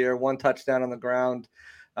 touchdown through the air, 1 touchdown on the ground.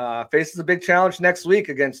 Faces a big challenge next week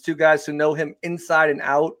against 2 guys who know him inside and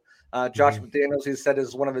out. Josh McDaniels, he said,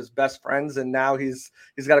 is one of his best friends, and now he's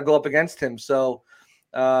got to go up against him. So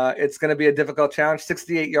it's going to be a difficult challenge.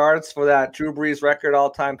 68 yards for that Drew Brees record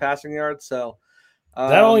all-time passing yards. So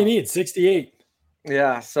that all he needs, 68.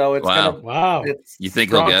 Yeah, so it's wow. You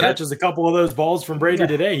think he'll get catches a couple of those balls from Brady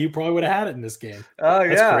today, he probably would have had it in this game. Oh,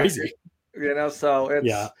 that's crazy. So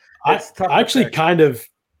it's it's tough. I actually I kind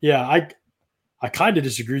of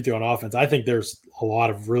disagree with you on offense. I think there's a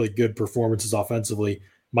lot of really good performances offensively.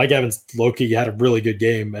 Mike Evans, low-key, had a really good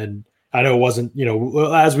game, and I know it wasn't,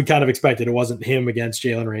 as we kind of expected, it wasn't him against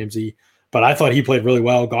Jalen Ramsey, but I thought he played really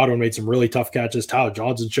well. Godwin made some really tough catches. Tyler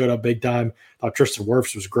Johnson showed up big time. I thought Tristan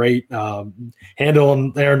Wirfs was great.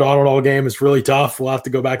 Handling Aaron Donald all game is really tough. We'll have to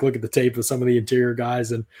go back and look at the tape of some of the interior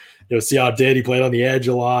guys and see how it did. He played on the edge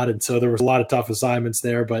a lot, and so there was a lot of tough assignments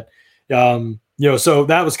there. But so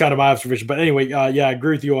that was kind of my observation. But anyway, I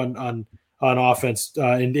agree with you on offense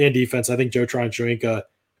and defense. I think Joe Tryon-Shoyinka,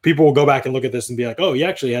 people will go back and look at this and be like, oh, he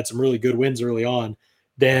actually had some really good wins early on.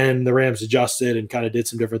 Then the Rams adjusted and kind of did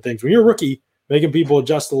some different things. When you're a rookie, making people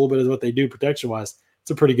adjust a little bit is what they do protection-wise.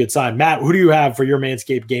 It's a pretty good sign. Matt, who do you have for your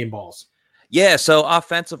Manscaped game balls? Yeah, so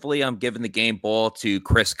offensively, I'm giving the game ball to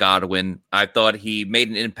Chris Godwin. I thought he made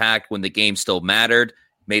an impact when the game still mattered,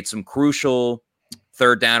 made some crucial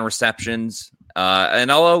 3rd down receptions.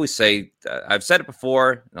 And I'll always say, I've said it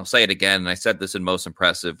before, and I'll say it again, and I said this in Most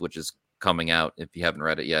Impressive, which is coming out if you haven't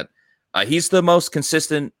read it yet. He's the most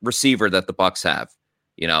consistent receiver that the Bucs have.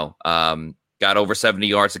 Got over 70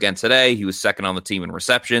 yards again today. He was 2nd on the team in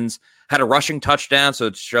receptions, had a rushing touchdown. So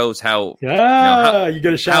it shows how, you going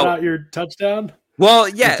to shout out your touchdown? Well,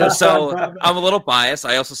 yeah. So I'm a little biased.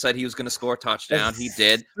 I also said he was going to score a touchdown. He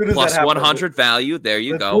did. Plus 100 value. There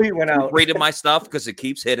you go. Reading my stuff because it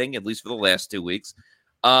keeps hitting, at least for the last 2 weeks.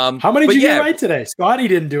 How many did you get right today? Scotty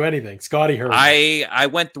didn't do anything. Scotty hurt. I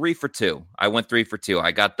went 3 for 2.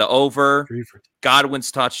 I got the over,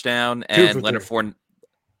 Godwin's touchdown, and Leonard Fournette.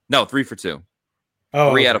 No, 3 for 2.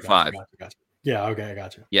 Oh, 3 out of 5. Gotcha. Yeah, okay, I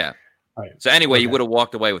got you. Yeah. All right. So anyway, you would have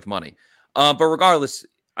walked away with money. But regardless,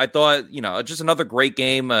 I thought, just another great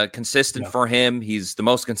game, consistent for him. He's the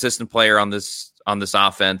most consistent player on this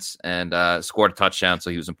offense, and scored a touchdown, so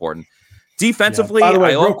he was important. Defensively, by the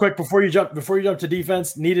way, real quick before you jump to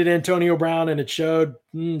defense, needed Antonio Brown, and it showed.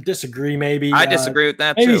 Disagree, maybe. I disagree with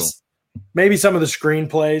that too. Maybe some of the screen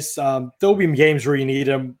plays. There'll be games where you need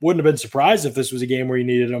him. Wouldn't have been surprised if this was a game where you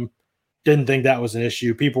needed him. didn't think that was an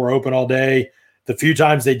issue. People were open all day. The few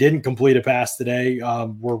times they didn't complete a pass today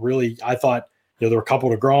were really, I thought, there were a couple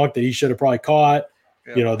to Gronk that he should have probably caught.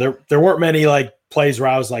 Yeah. There weren't many like plays where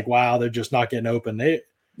I was like, wow, they're just not getting open.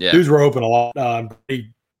 Dudes were open a lot. He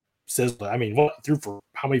says, threw for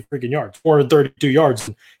how many freaking yards? 432 yards.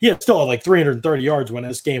 And he had still had like 330 yards when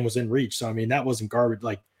this game was in reach. So, that wasn't garbage.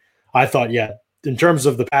 Like, I thought, in terms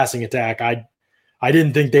of the passing attack, I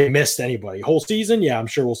didn't think they missed anybody. Whole season, I'm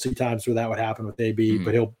sure we'll see times where that would happen with AB,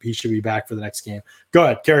 but he should be back for the next game. Go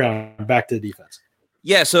ahead, carry on. Back to the defense.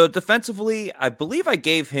 Yeah, so defensively, I believe I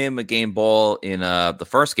gave him a game ball in the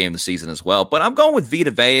first game of the season as well. But I'm going with Vita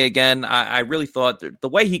Vea again. I really thought the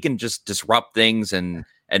way he can just disrupt things and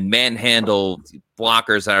manhandle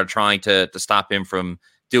blockers that are trying to stop him from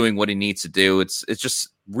doing what he needs to do. It's just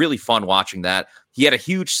really fun watching that. He had a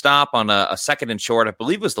huge stop on a 2nd and short. I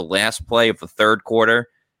believe it was the last play of the third quarter,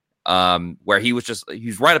 where he was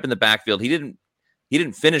right up in the backfield. He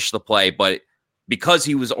didn't finish the play, but because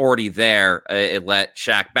he was already there, it let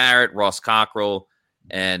Shaq Barrett, Ross Cockrell,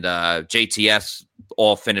 and JTS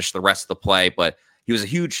all finish the rest of the play. But he was a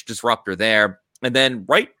huge disruptor there. And then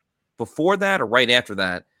right before that or right after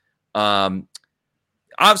that,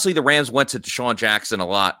 obviously the Rams went to Deshaun Jackson a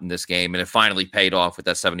lot in this game, and it finally paid off with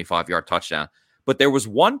that 75-yard touchdown. But there was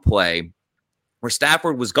one play where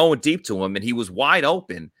Stafford was going deep to him, and he was wide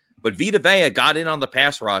open. But Vita Vea got in on the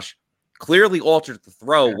pass rush, clearly altered the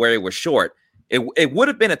throw where it was short. It would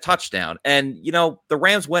have been a touchdown. And, the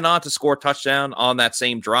Rams went on to score a touchdown on that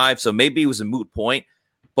same drive, so maybe it was a moot point.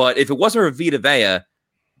 But if it wasn't for Vita Vea,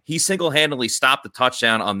 he single-handedly stopped the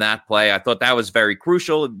touchdown on that play. I thought that was very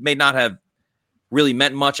crucial. It may not have really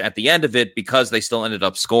meant much at the end of it because they still ended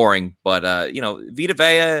up scoring. But, Vita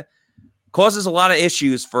Vea causes a lot of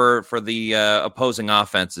issues for the opposing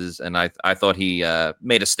offenses, and I thought he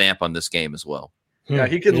made a stamp on this game as well. Yeah,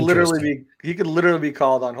 he could literally be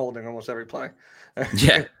called on holding almost every play.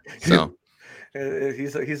 Yeah, so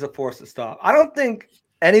he's a force to stop. I don't think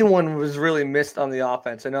anyone was really missed on the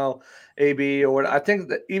offense. I know AB or what. I think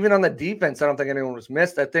that even on the defense, I don't think anyone was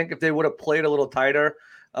missed. I think if they would have played a little tighter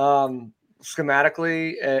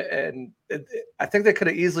schematically, I think they could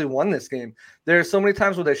have easily won this game. There's so many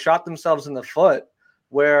times where they shot themselves in the foot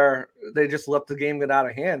where they just let the game get out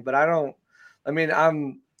of hand. But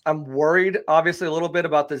I'm worried, obviously, a little bit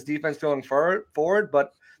about this defense going forward,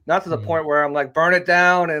 but not to the point where I'm like, burn it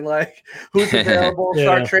down and like, who's available,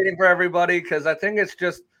 start trading for everybody. Because I think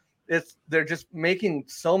they're just making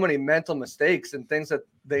so many mental mistakes and things that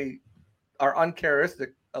they are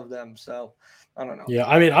uncharacteristic of them. So I don't know. Yeah,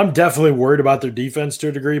 I'm definitely worried about their defense to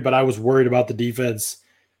a degree, but I was worried about the defense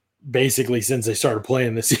basically since they started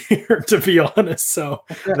playing this year, to be honest. So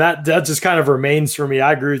that just kind of remains for me.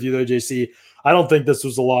 I agree with you though, JC. I don't think this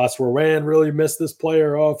was a loss where Rand really missed this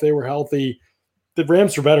player. If they were healthy, the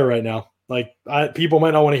Rams are better right now. Like people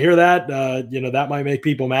might not want to hear that. That might make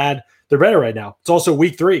people mad. They're better right now. It's also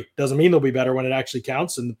week 3. Doesn't mean they'll be better when it actually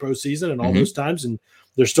counts in the postseason and all those times. And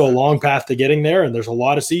there's still a long path to getting there. And there's a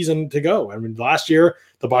lot of season to go. Last year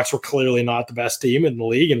the Bucs were clearly not the best team in the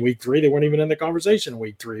league. In week 3, they weren't even in the conversation in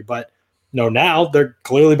week 3, but now they're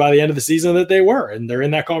clearly by the end of the season that they were, and they're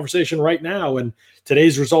in that conversation right now. And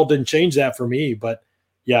today's result didn't change that for me, but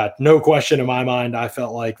no question in my mind. I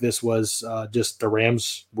felt like this was just the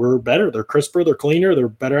Rams were better. They're crisper, they're cleaner, they're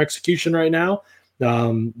better execution right now.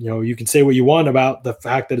 You can say what you want about the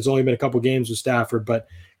fact that it's only been a couple games with Stafford, but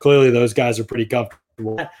clearly those guys are pretty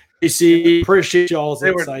comfortable. AC, appreciate y'all's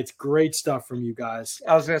insights. Great stuff from you guys.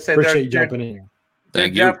 I was going to say, appreciate you jumping in. They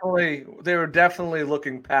were definitely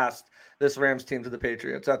looking past this Rams team to the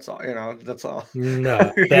Patriots. That's all. That's all. No,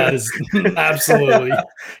 that is absolutely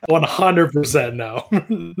 100%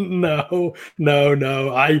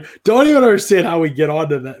 no. I don't even understand how we get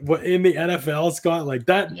onto that in the NFL, Scott. Like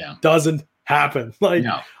that doesn't happen. Like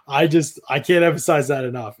I can't emphasize that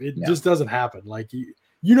enough. It just doesn't happen. Like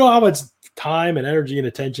you know how much time and energy and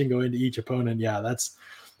attention go into each opponent. Yeah, that's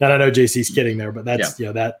that. I know JC's kidding there, but that's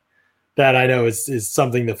that I know is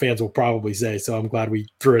something the fans will probably say. So I'm glad we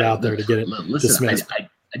threw it out there to get it dismissed.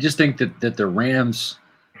 I just think that the Rams'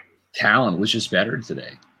 talent was just better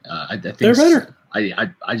today. I think they're better.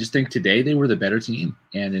 I just think today they were the better team,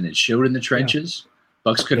 and it showed in the trenches.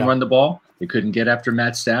 Bucs couldn't run the ball. They couldn't get after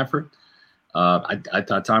Matt Stafford. I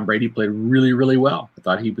thought Tom Brady played really, really well. I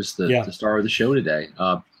thought he was the star of the show today.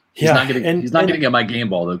 He's not going to get my game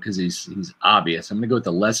ball though because he's obvious. I'm going to go with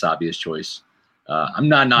the less obvious choice. I'm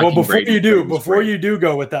not knocking. Well, before you do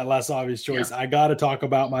go with that less obvious choice, I got to talk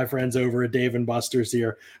about my friends over at Dave & Buster's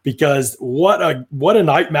here, because what a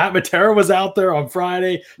night. Matt Matera was out there on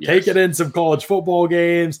Friday, taking in some college football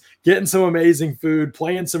games, getting some amazing food,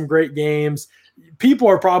 playing some great games. People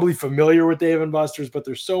are probably familiar with Dave & Buster's, but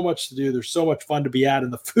there's so much to do. There's so much fun to be at,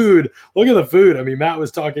 and the food. Look at the food. I mean, Matt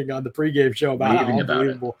was talking on the pregame show about how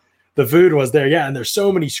unbelievable the food was there. Yeah, and there's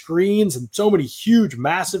so many screens and so many huge,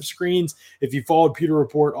 massive screens. If you followed Pewter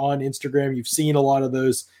Report on Instagram, you've seen a lot of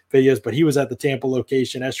those videos, but he was at the Tampa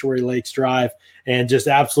location, Estuary Lakes Drive, and just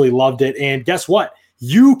absolutely loved it. And guess what?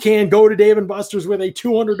 You can go to Dave & Buster's with a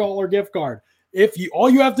 $200 gift card. All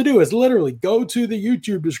you have to do is literally go to the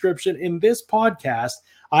YouTube description in this podcast.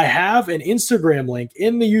 I have an Instagram link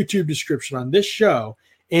in the YouTube description on this show,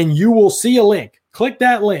 and you will see a link. Click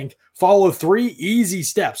that link. Follow 3 easy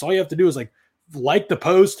steps. All you have to do is like the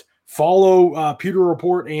post, follow Pewter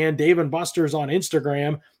Report and Dave & Buster's on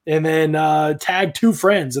Instagram, and then tag 2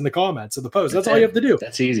 friends in the comments of the post. That's all you have to do.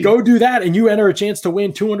 That's easy. Go do that, and you enter a chance to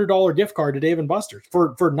win $200 gift card to Dave & Buster's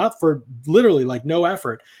for literally no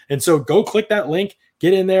effort. And so go click that link,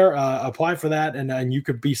 get in there, apply for that, and you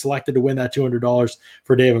could be selected to win that $200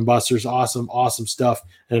 for Dave & Buster's. Awesome stuff,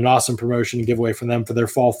 and an awesome promotion and giveaway from them for their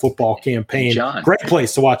fall football campaign. John, great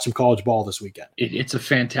place to watch some college ball this weekend. It's a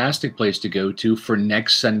fantastic place to go to for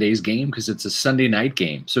next Sunday's game, because it's a Sunday night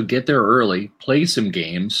game. So get there early, play some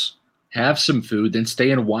games, have some food, then stay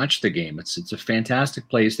and watch the game. It's a fantastic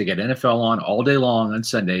place to get NFL on all day long on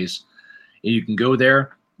Sundays, and you can go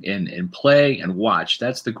there and play and watch.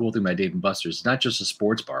 That's the cool thing about Dave & Buster's. It's not just a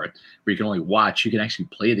sports bar where you can only watch. You can actually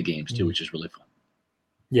play the games too, which is really fun.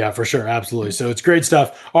 Yeah, for sure. Absolutely. So it's great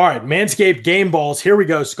stuff. All right, Manscaped game balls. Here we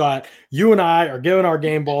go, Scott. You and I are giving our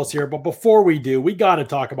game balls here. But before we do, we got to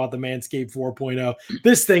talk about the Manscaped 4.0.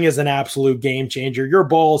 This thing is an absolute game changer. Your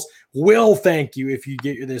balls will thank you if you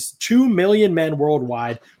get this. 2 million men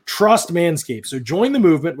worldwide trust Manscaped. So join the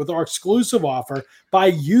movement with our exclusive offer by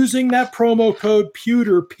using that promo code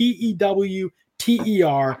PEWTER, PEWTER,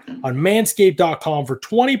 on manscaped.com for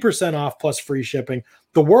 20% off plus free shipping.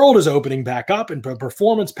 The world is opening back up, and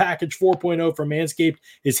Performance Package 4.0 from Manscaped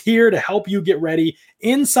is here to help you get ready.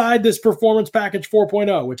 Inside this Performance Package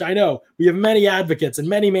 4.0, which I know we have many advocates and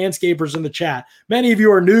many Manscapers in the chat. Many of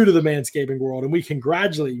you are new to the manscaping world, and we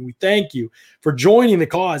congratulate you. We thank you for joining the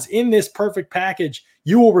cause. In this perfect package,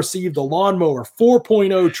 you will receive the Lawnmower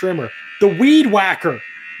 4.0 trimmer, the Weed Whacker.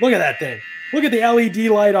 Look at that thing. Look at the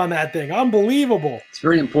LED light on that thing. Unbelievable. It's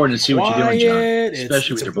very important to see what you're doing, John. Especially with your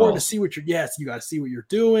balls. It's important to see you got to see what you're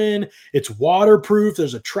doing. It's waterproof.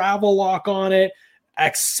 There's a travel lock on it.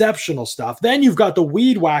 Exceptional stuff. Then you've got the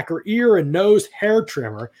Weed Whacker ear and nose hair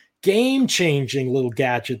trimmer. Game-changing little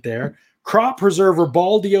gadget there. Crop Preserver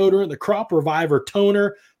ball deodorant, the Crop Reviver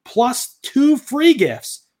toner, plus 2 free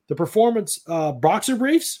gifts. The Performance boxer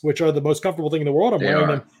briefs, which are the most comfortable thing in the world. I'm wearing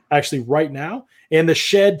them actually right now. And the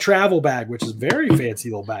Shed travel bag, which is a very fancy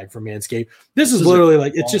little bag from Manscaped. This is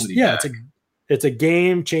literally it's a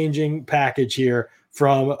game-changing package here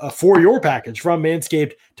for your package from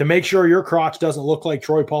Manscaped to make sure your crotch doesn't look like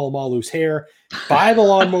Troy Polamalu's hair. Buy the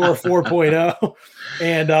Lawnmower 4.0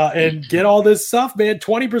 and get all this stuff, man.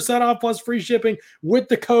 20% off plus free shipping with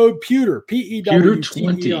the code PEWTER, PEWTER.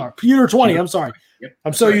 PEWTER20. I'm sorry. Yep,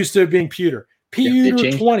 I'm so used to it being Pewter.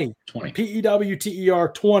 PEWTER20,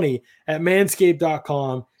 PEWTER20 at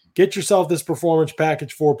manscaped.com. Get yourself this Performance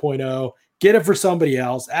Package 4.0. Get it for somebody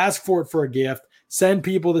else. Ask for it for a gift. Send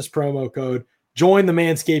people this promo code. Join the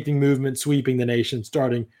manscaping movement, sweeping the nation,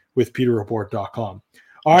 starting with PewterReport.com.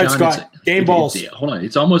 All right, John, Scott, game balls. Hold on.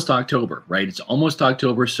 It's almost October, right? It's almost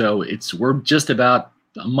October, so we're just about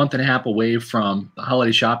a month and a half away from the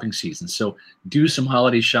holiday shopping season. So do some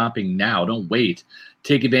holiday shopping now. Don't wait.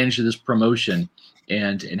 Take advantage of this promotion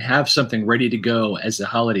and have something ready to go as a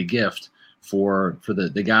holiday gift for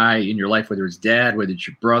the guy in your life, whether it's dad, whether it's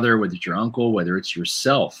your brother, whether it's your uncle, whether it's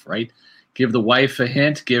yourself, right? Give the wife a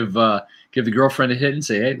hint, give the girlfriend a hint and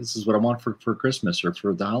say, hey, this is what I want for Christmas or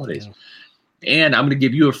for the holidays. Yeah. And I'm going to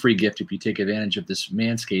give you a free gift if you take advantage of this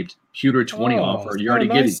Manscaped PEWTER20 offer. You're already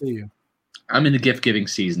getting. I'm in the gift-giving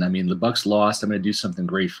season. I mean, the Bucks lost. I'm going to do something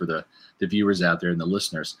great for the viewers out there and the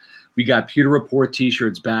listeners. We got Pewter Report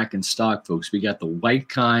T-shirts back in stock, folks. We got the white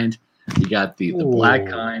kind. We got the black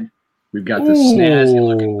kind. We've got the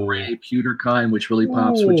snazzy-looking gray pewter kind, which really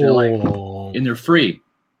pops, which I like. And they're free.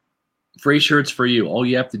 Free shirts for you. All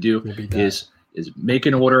you have to do is make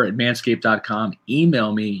an order at manscaped.com.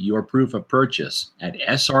 Email me your proof of purchase at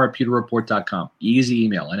sr@pewterreport.com. Easy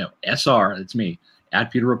email. I know. SR, that's me.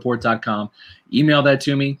 At pewterreport.com. Email that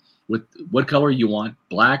to me with what color you want,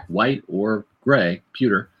 black, white, or gray,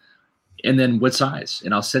 pewter. and then what size,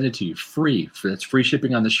 and I'll send it to you free. That's free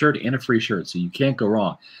shipping on the shirt and a free shirt, so you can't go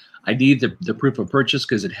wrong. I need the proof of purchase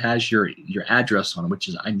because it has your address on it, which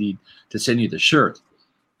is I need to send you the shirt.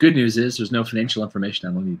 Good news is there's no financial information.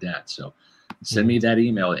 I don't need that. So send me that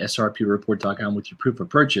email at srpewterreport.com with your proof of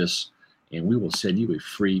purchase, and we will send you a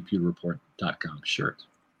free pewterreport.com shirt.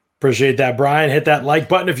 Appreciate that, Brian. Hit that like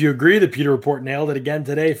button if you agree. The Pewter Report nailed it again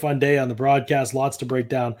today. Fun day on the broadcast. Lots to break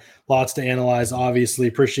down, lots to analyze. Obviously,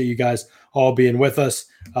 appreciate you guys all being with us.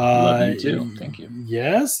 Love you too. Thank you.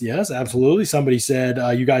 Yes, absolutely. Somebody said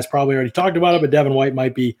you guys probably already talked about it, but Devin White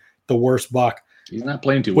might be the worst Buck. He's not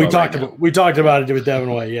playing too well. We talked about it with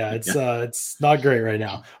Devin White. Yeah, it's not great right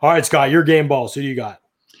now. All right, Scott, your game balls. Who do you got?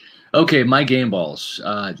 Okay, my game balls.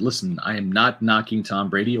 Listen, I am not knocking Tom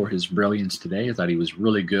Brady or his brilliance today. I thought he was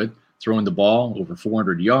really good throwing the ball over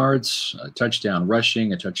 400 yards, a touchdown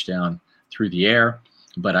rushing, a touchdown through the air.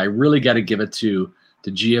 But I really got to give it to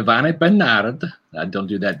Giovanni Bernard. I don't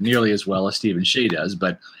do that nearly as well as Stephen Shea does,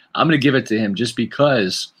 but I'm going to give it to him just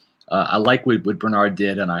because I like what Bernard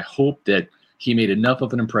did, and I hope that he made enough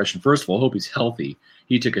of an impression. First of all, I hope he's healthy.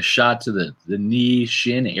 He took a shot to the knee,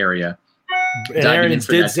 shin area. And Arians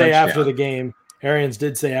did say after the game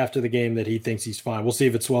that he thinks he's fine. We'll see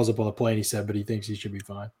if it swells up on the plane, he said, but he thinks he should be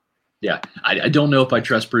fine. Yeah, I don't know if I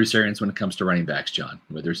trust Bruce Arians when it comes to running backs, John.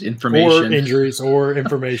 Where there's information. Or injuries or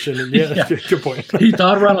information. Yeah, good point. He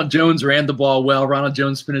thought Ronald Jones ran the ball well. Ronald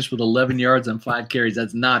Jones finished with 11 yards on 5 carries.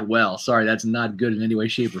 That's not well. Sorry, that's not good in any way,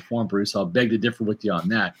 shape, or form, Bruce. I'll beg to differ with you on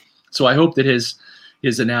that. So I hope that his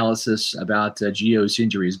analysis about Gio's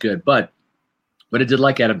injury is good. But what I did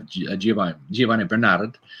like out of Giovanni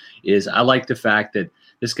Bernard is I like the fact that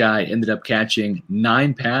this guy ended up catching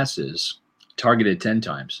 9 passes, targeted 10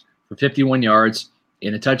 times, for 51 yards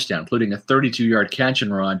and a touchdown, including a 32-yard catch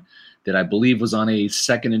and run that I believe was on a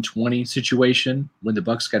 2nd and 20 situation when the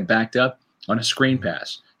Bucs got backed up on a screen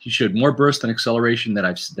pass. He showed more burst and acceleration that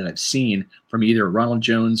I've seen from either Ronald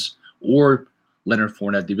Jones or Leonard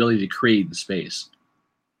Fournette, the ability to create the space.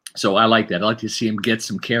 So I like that. I like to see him get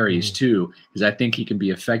some carries too, because I think he can be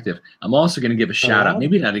effective. I'm also going to give a shout out,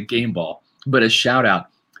 maybe not a game ball, but a shout out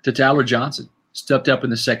to Tyler Johnson. Stepped up in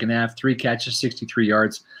the second half, 3 catches, 63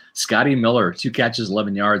 yards. Scotty Miller, 2 catches,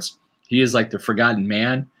 11 yards. He is like the forgotten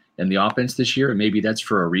man in the offense this year, and maybe that's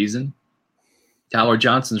for a reason. Tyler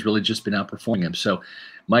Johnson's really just been outperforming him. So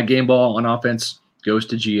my game ball on offense goes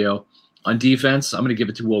to Gio. On defense, I'm going to give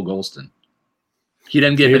it to Will Golston. He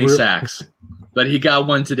didn't get many sacks, but he got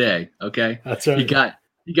one today, okay? That's right.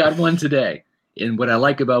 He got one today. And what I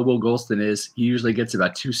like about Will Golston is he usually gets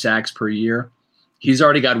about 2 sacks per year. He's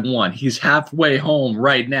already got 1. He's halfway home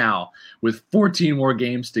right now with 14 more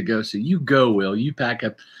games to go. So you go, Will. You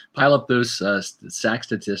pile up those sack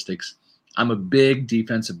statistics. I'm a big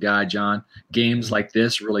defensive guy, John. Games like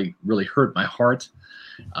this really, really hurt my heart.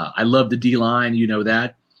 I love the D-line. You know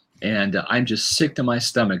that. And I'm just sick to my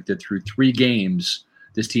stomach that through 3 games,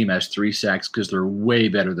 this team has 3 sacks because they're way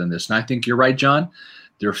better than this. And I think you're right, John.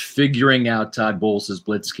 They're figuring out Todd Bowles'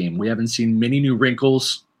 blitz scheme. We haven't seen many new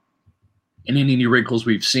wrinkles, and any new wrinkles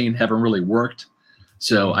we've seen haven't really worked.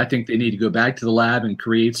 So I think they need to go back to the lab and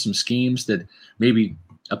create some schemes that maybe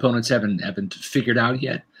opponents haven't figured out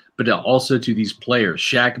yet. But also to these players,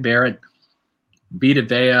 Shaq Barrett, Vita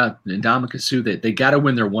Vea, and Ndamukong Suh, they got to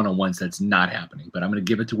win their one-on-ones. That's not happening. But I'm going to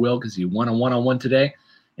give it to Will because he won a one-on-one today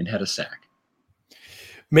and had a sack.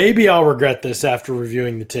 Maybe I'll regret this after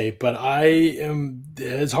reviewing the tape, but I am,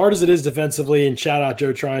 as hard as it is defensively, and shout out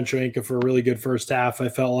Joe Tryon-Shoyinka for a really good first half. I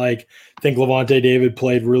think Lavonte David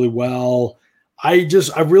played really well. I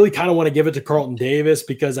really kind of want to give it to Carlton Davis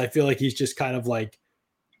because I feel like he's just kind of like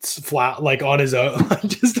flat, like on his own,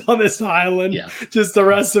 just on this island, just the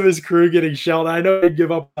rest of his crew getting shelled. I know he'd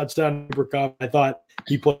give up a touchdown to Cup. I thought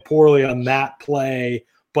he played poorly on that play,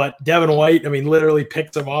 but Devin White, I mean, literally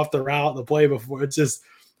picked him off the route, the play before. It's just,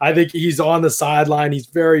 I think he's on the sideline. He's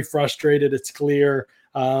very frustrated. It's clear.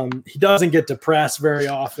 He doesn't get to press very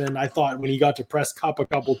often. I thought when he got to press Cup a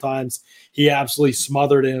couple times, he absolutely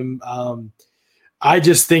smothered him. I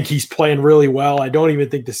just think he's playing really well. I don't even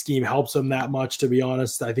think the scheme helps him that much, to be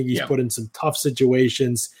honest. I think he's put in some tough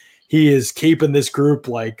situations. He is keeping this group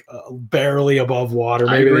like barely above water.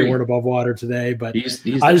 Maybe they weren't above water today, but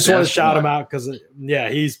I just want to shout him out because,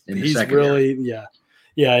 he's really,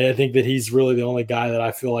 I think that he's really the only guy that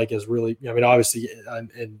I feel like is really, I mean, obviously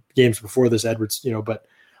in games before this, Edwards, but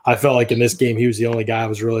I felt like in this game, he was the only guy I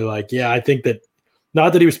was really like, I think that,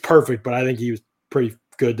 not that he was perfect, but I think he was pretty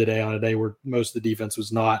good today on a day where most of the defense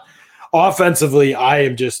was not. Offensively,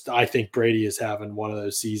 I think Brady is having one of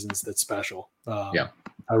those seasons that's special.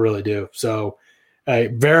 I really do. So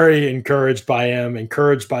very encouraged by him,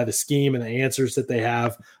 encouraged by the scheme and the answers that they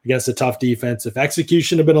have against a tough defense. If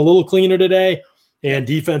execution had been a little cleaner today and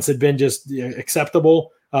defense had been just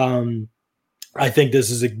acceptable, I think this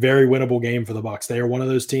is a very winnable game for the Bucs. They are one of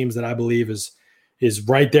those teams that I believe is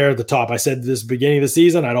right there at the top. I said this beginning of the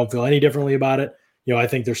season, I don't feel any differently about it. I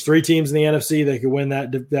think there's 3 teams in the NFC that could win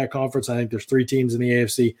that conference. I think there's 3 teams in the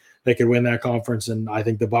AFC that could win that conference, and I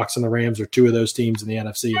think the Bucs and the Rams are 2 of those teams in the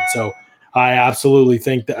NFC. And so I absolutely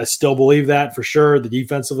think that I still believe that for sure. The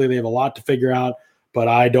defensively, they have a lot to figure out, but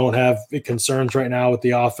I don't have concerns right now with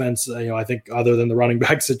the offense. I think other than the running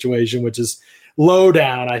back situation, which is low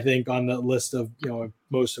down, I think, on the list of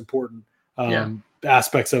most important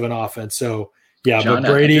aspects of an offense. So yeah, John, but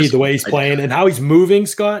Brady, the way he's playing and how he's moving,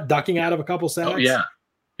 Scott, ducking out of a couple sacks. Oh yeah,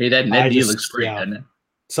 hey, that D looks great, doesn't it?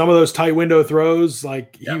 Some of those tight window throws,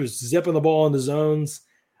 like he was zipping the ball in the zones.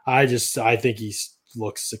 I think he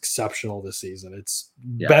looks exceptional this season. It's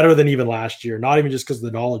better than even last year. Not even just because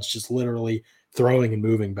of the knowledge, just literally throwing and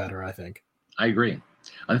moving better. I think. I agree.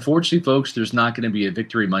 Unfortunately, folks, there's not going to be a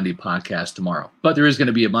Victory Monday podcast tomorrow, but there is going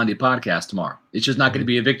to be a Monday podcast tomorrow. It's just not going to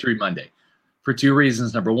be a Victory Monday for 2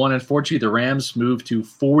 reasons. Number one, unfortunately, the Rams moved to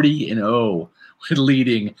 40-0 with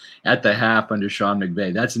leading at the half under Sean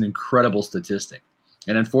McVay. That's an incredible statistic.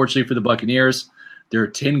 And unfortunately for the Buccaneers, their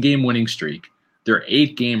 10-game winning streak, their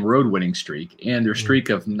 8-game road winning streak, and their streak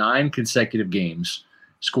of 9 consecutive games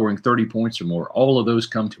scoring 30 points or more, all of those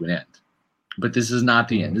come to an end. But this is not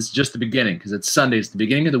the end. This is just the beginning because it's Sunday. It's the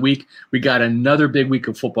beginning of the week. We got another big week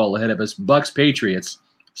of football ahead of us. Bucs Patriots,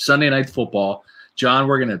 Sunday Night Football. John,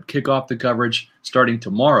 we're going to kick off the coverage starting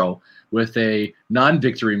tomorrow with a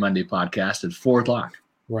non-Victory Monday podcast at 4 o'clock.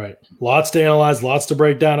 Right. Lots to analyze, lots to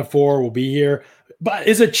break down at 4. We'll be here. But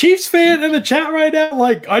is a Chiefs fan in the chat right now?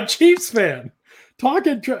 Like a Chiefs fan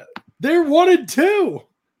talking, they're 1-2.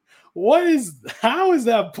 How is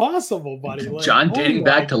that possible, buddy? Like, John, dating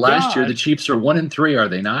back to last year, the Chiefs are 1-3, are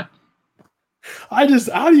they not? How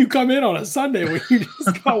do you come in on a Sunday when you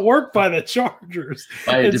just got worked by the Chargers?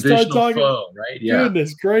 By a divisional foe, right? Yeah.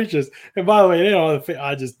 Goodness gracious. And by the way,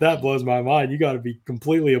 that blows my mind. You got to be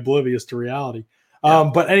completely oblivious to reality.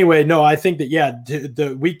 But anyway, no, I think that,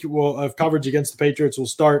 the week of coverage against the Patriots will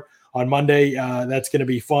start on Monday. That's going to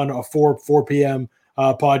be fun, a 4 p.m.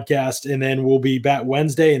 Podcast, and then we'll be back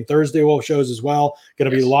Wednesday and Thursday. We'll have shows as well. Going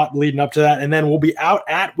to be a lot leading up to that, and then we'll be out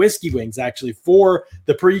at Whiskey Wings actually for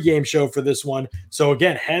the pregame show for this one. So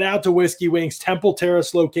again, head out to Whiskey Wings, Temple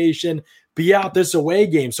Terrace location. Be out this away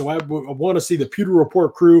game. So I want to see the Pewter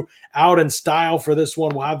Report crew out in style for this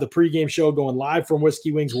one. We'll have the pregame show going live from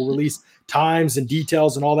Whiskey Wings. We'll release times and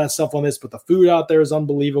details and all that stuff on this, but the food out there is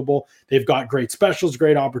unbelievable. They've got great specials,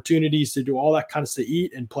 great opportunities to do all that kind of stuff,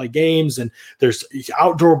 eat and play games. And there's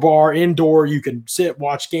outdoor bar, indoor. You can sit,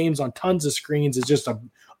 watch games on tons of screens. It's just an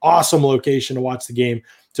awesome location to watch the game.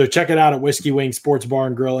 So check it out at Whiskey Wings Sports Bar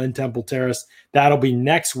and Grill in Temple Terrace. That'll be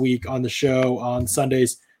next week on the show on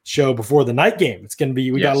Sunday's show before the night game. It's going to be,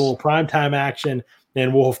 we got a little primetime action,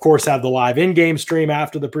 and we'll of course have the live in-game stream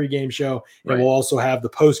after the pregame show. And we'll also have the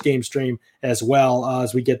post-game stream as well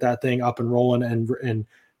as we get that thing up and rolling and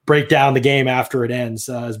break down the game after it ends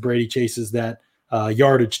as Brady chases that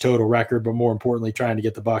yardage total record, but more importantly, trying to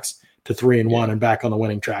get the Bucs to 3-1 and back on the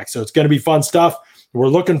winning track. So it's going to be fun stuff. We're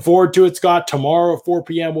looking forward to it, Scott. Tomorrow at 4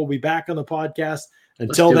 p.m. we'll be back on the podcast.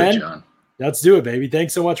 Until then, let's do it, baby.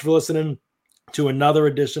 Thanks so much for listening to another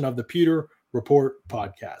edition of the Pewter Report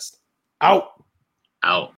podcast. Out.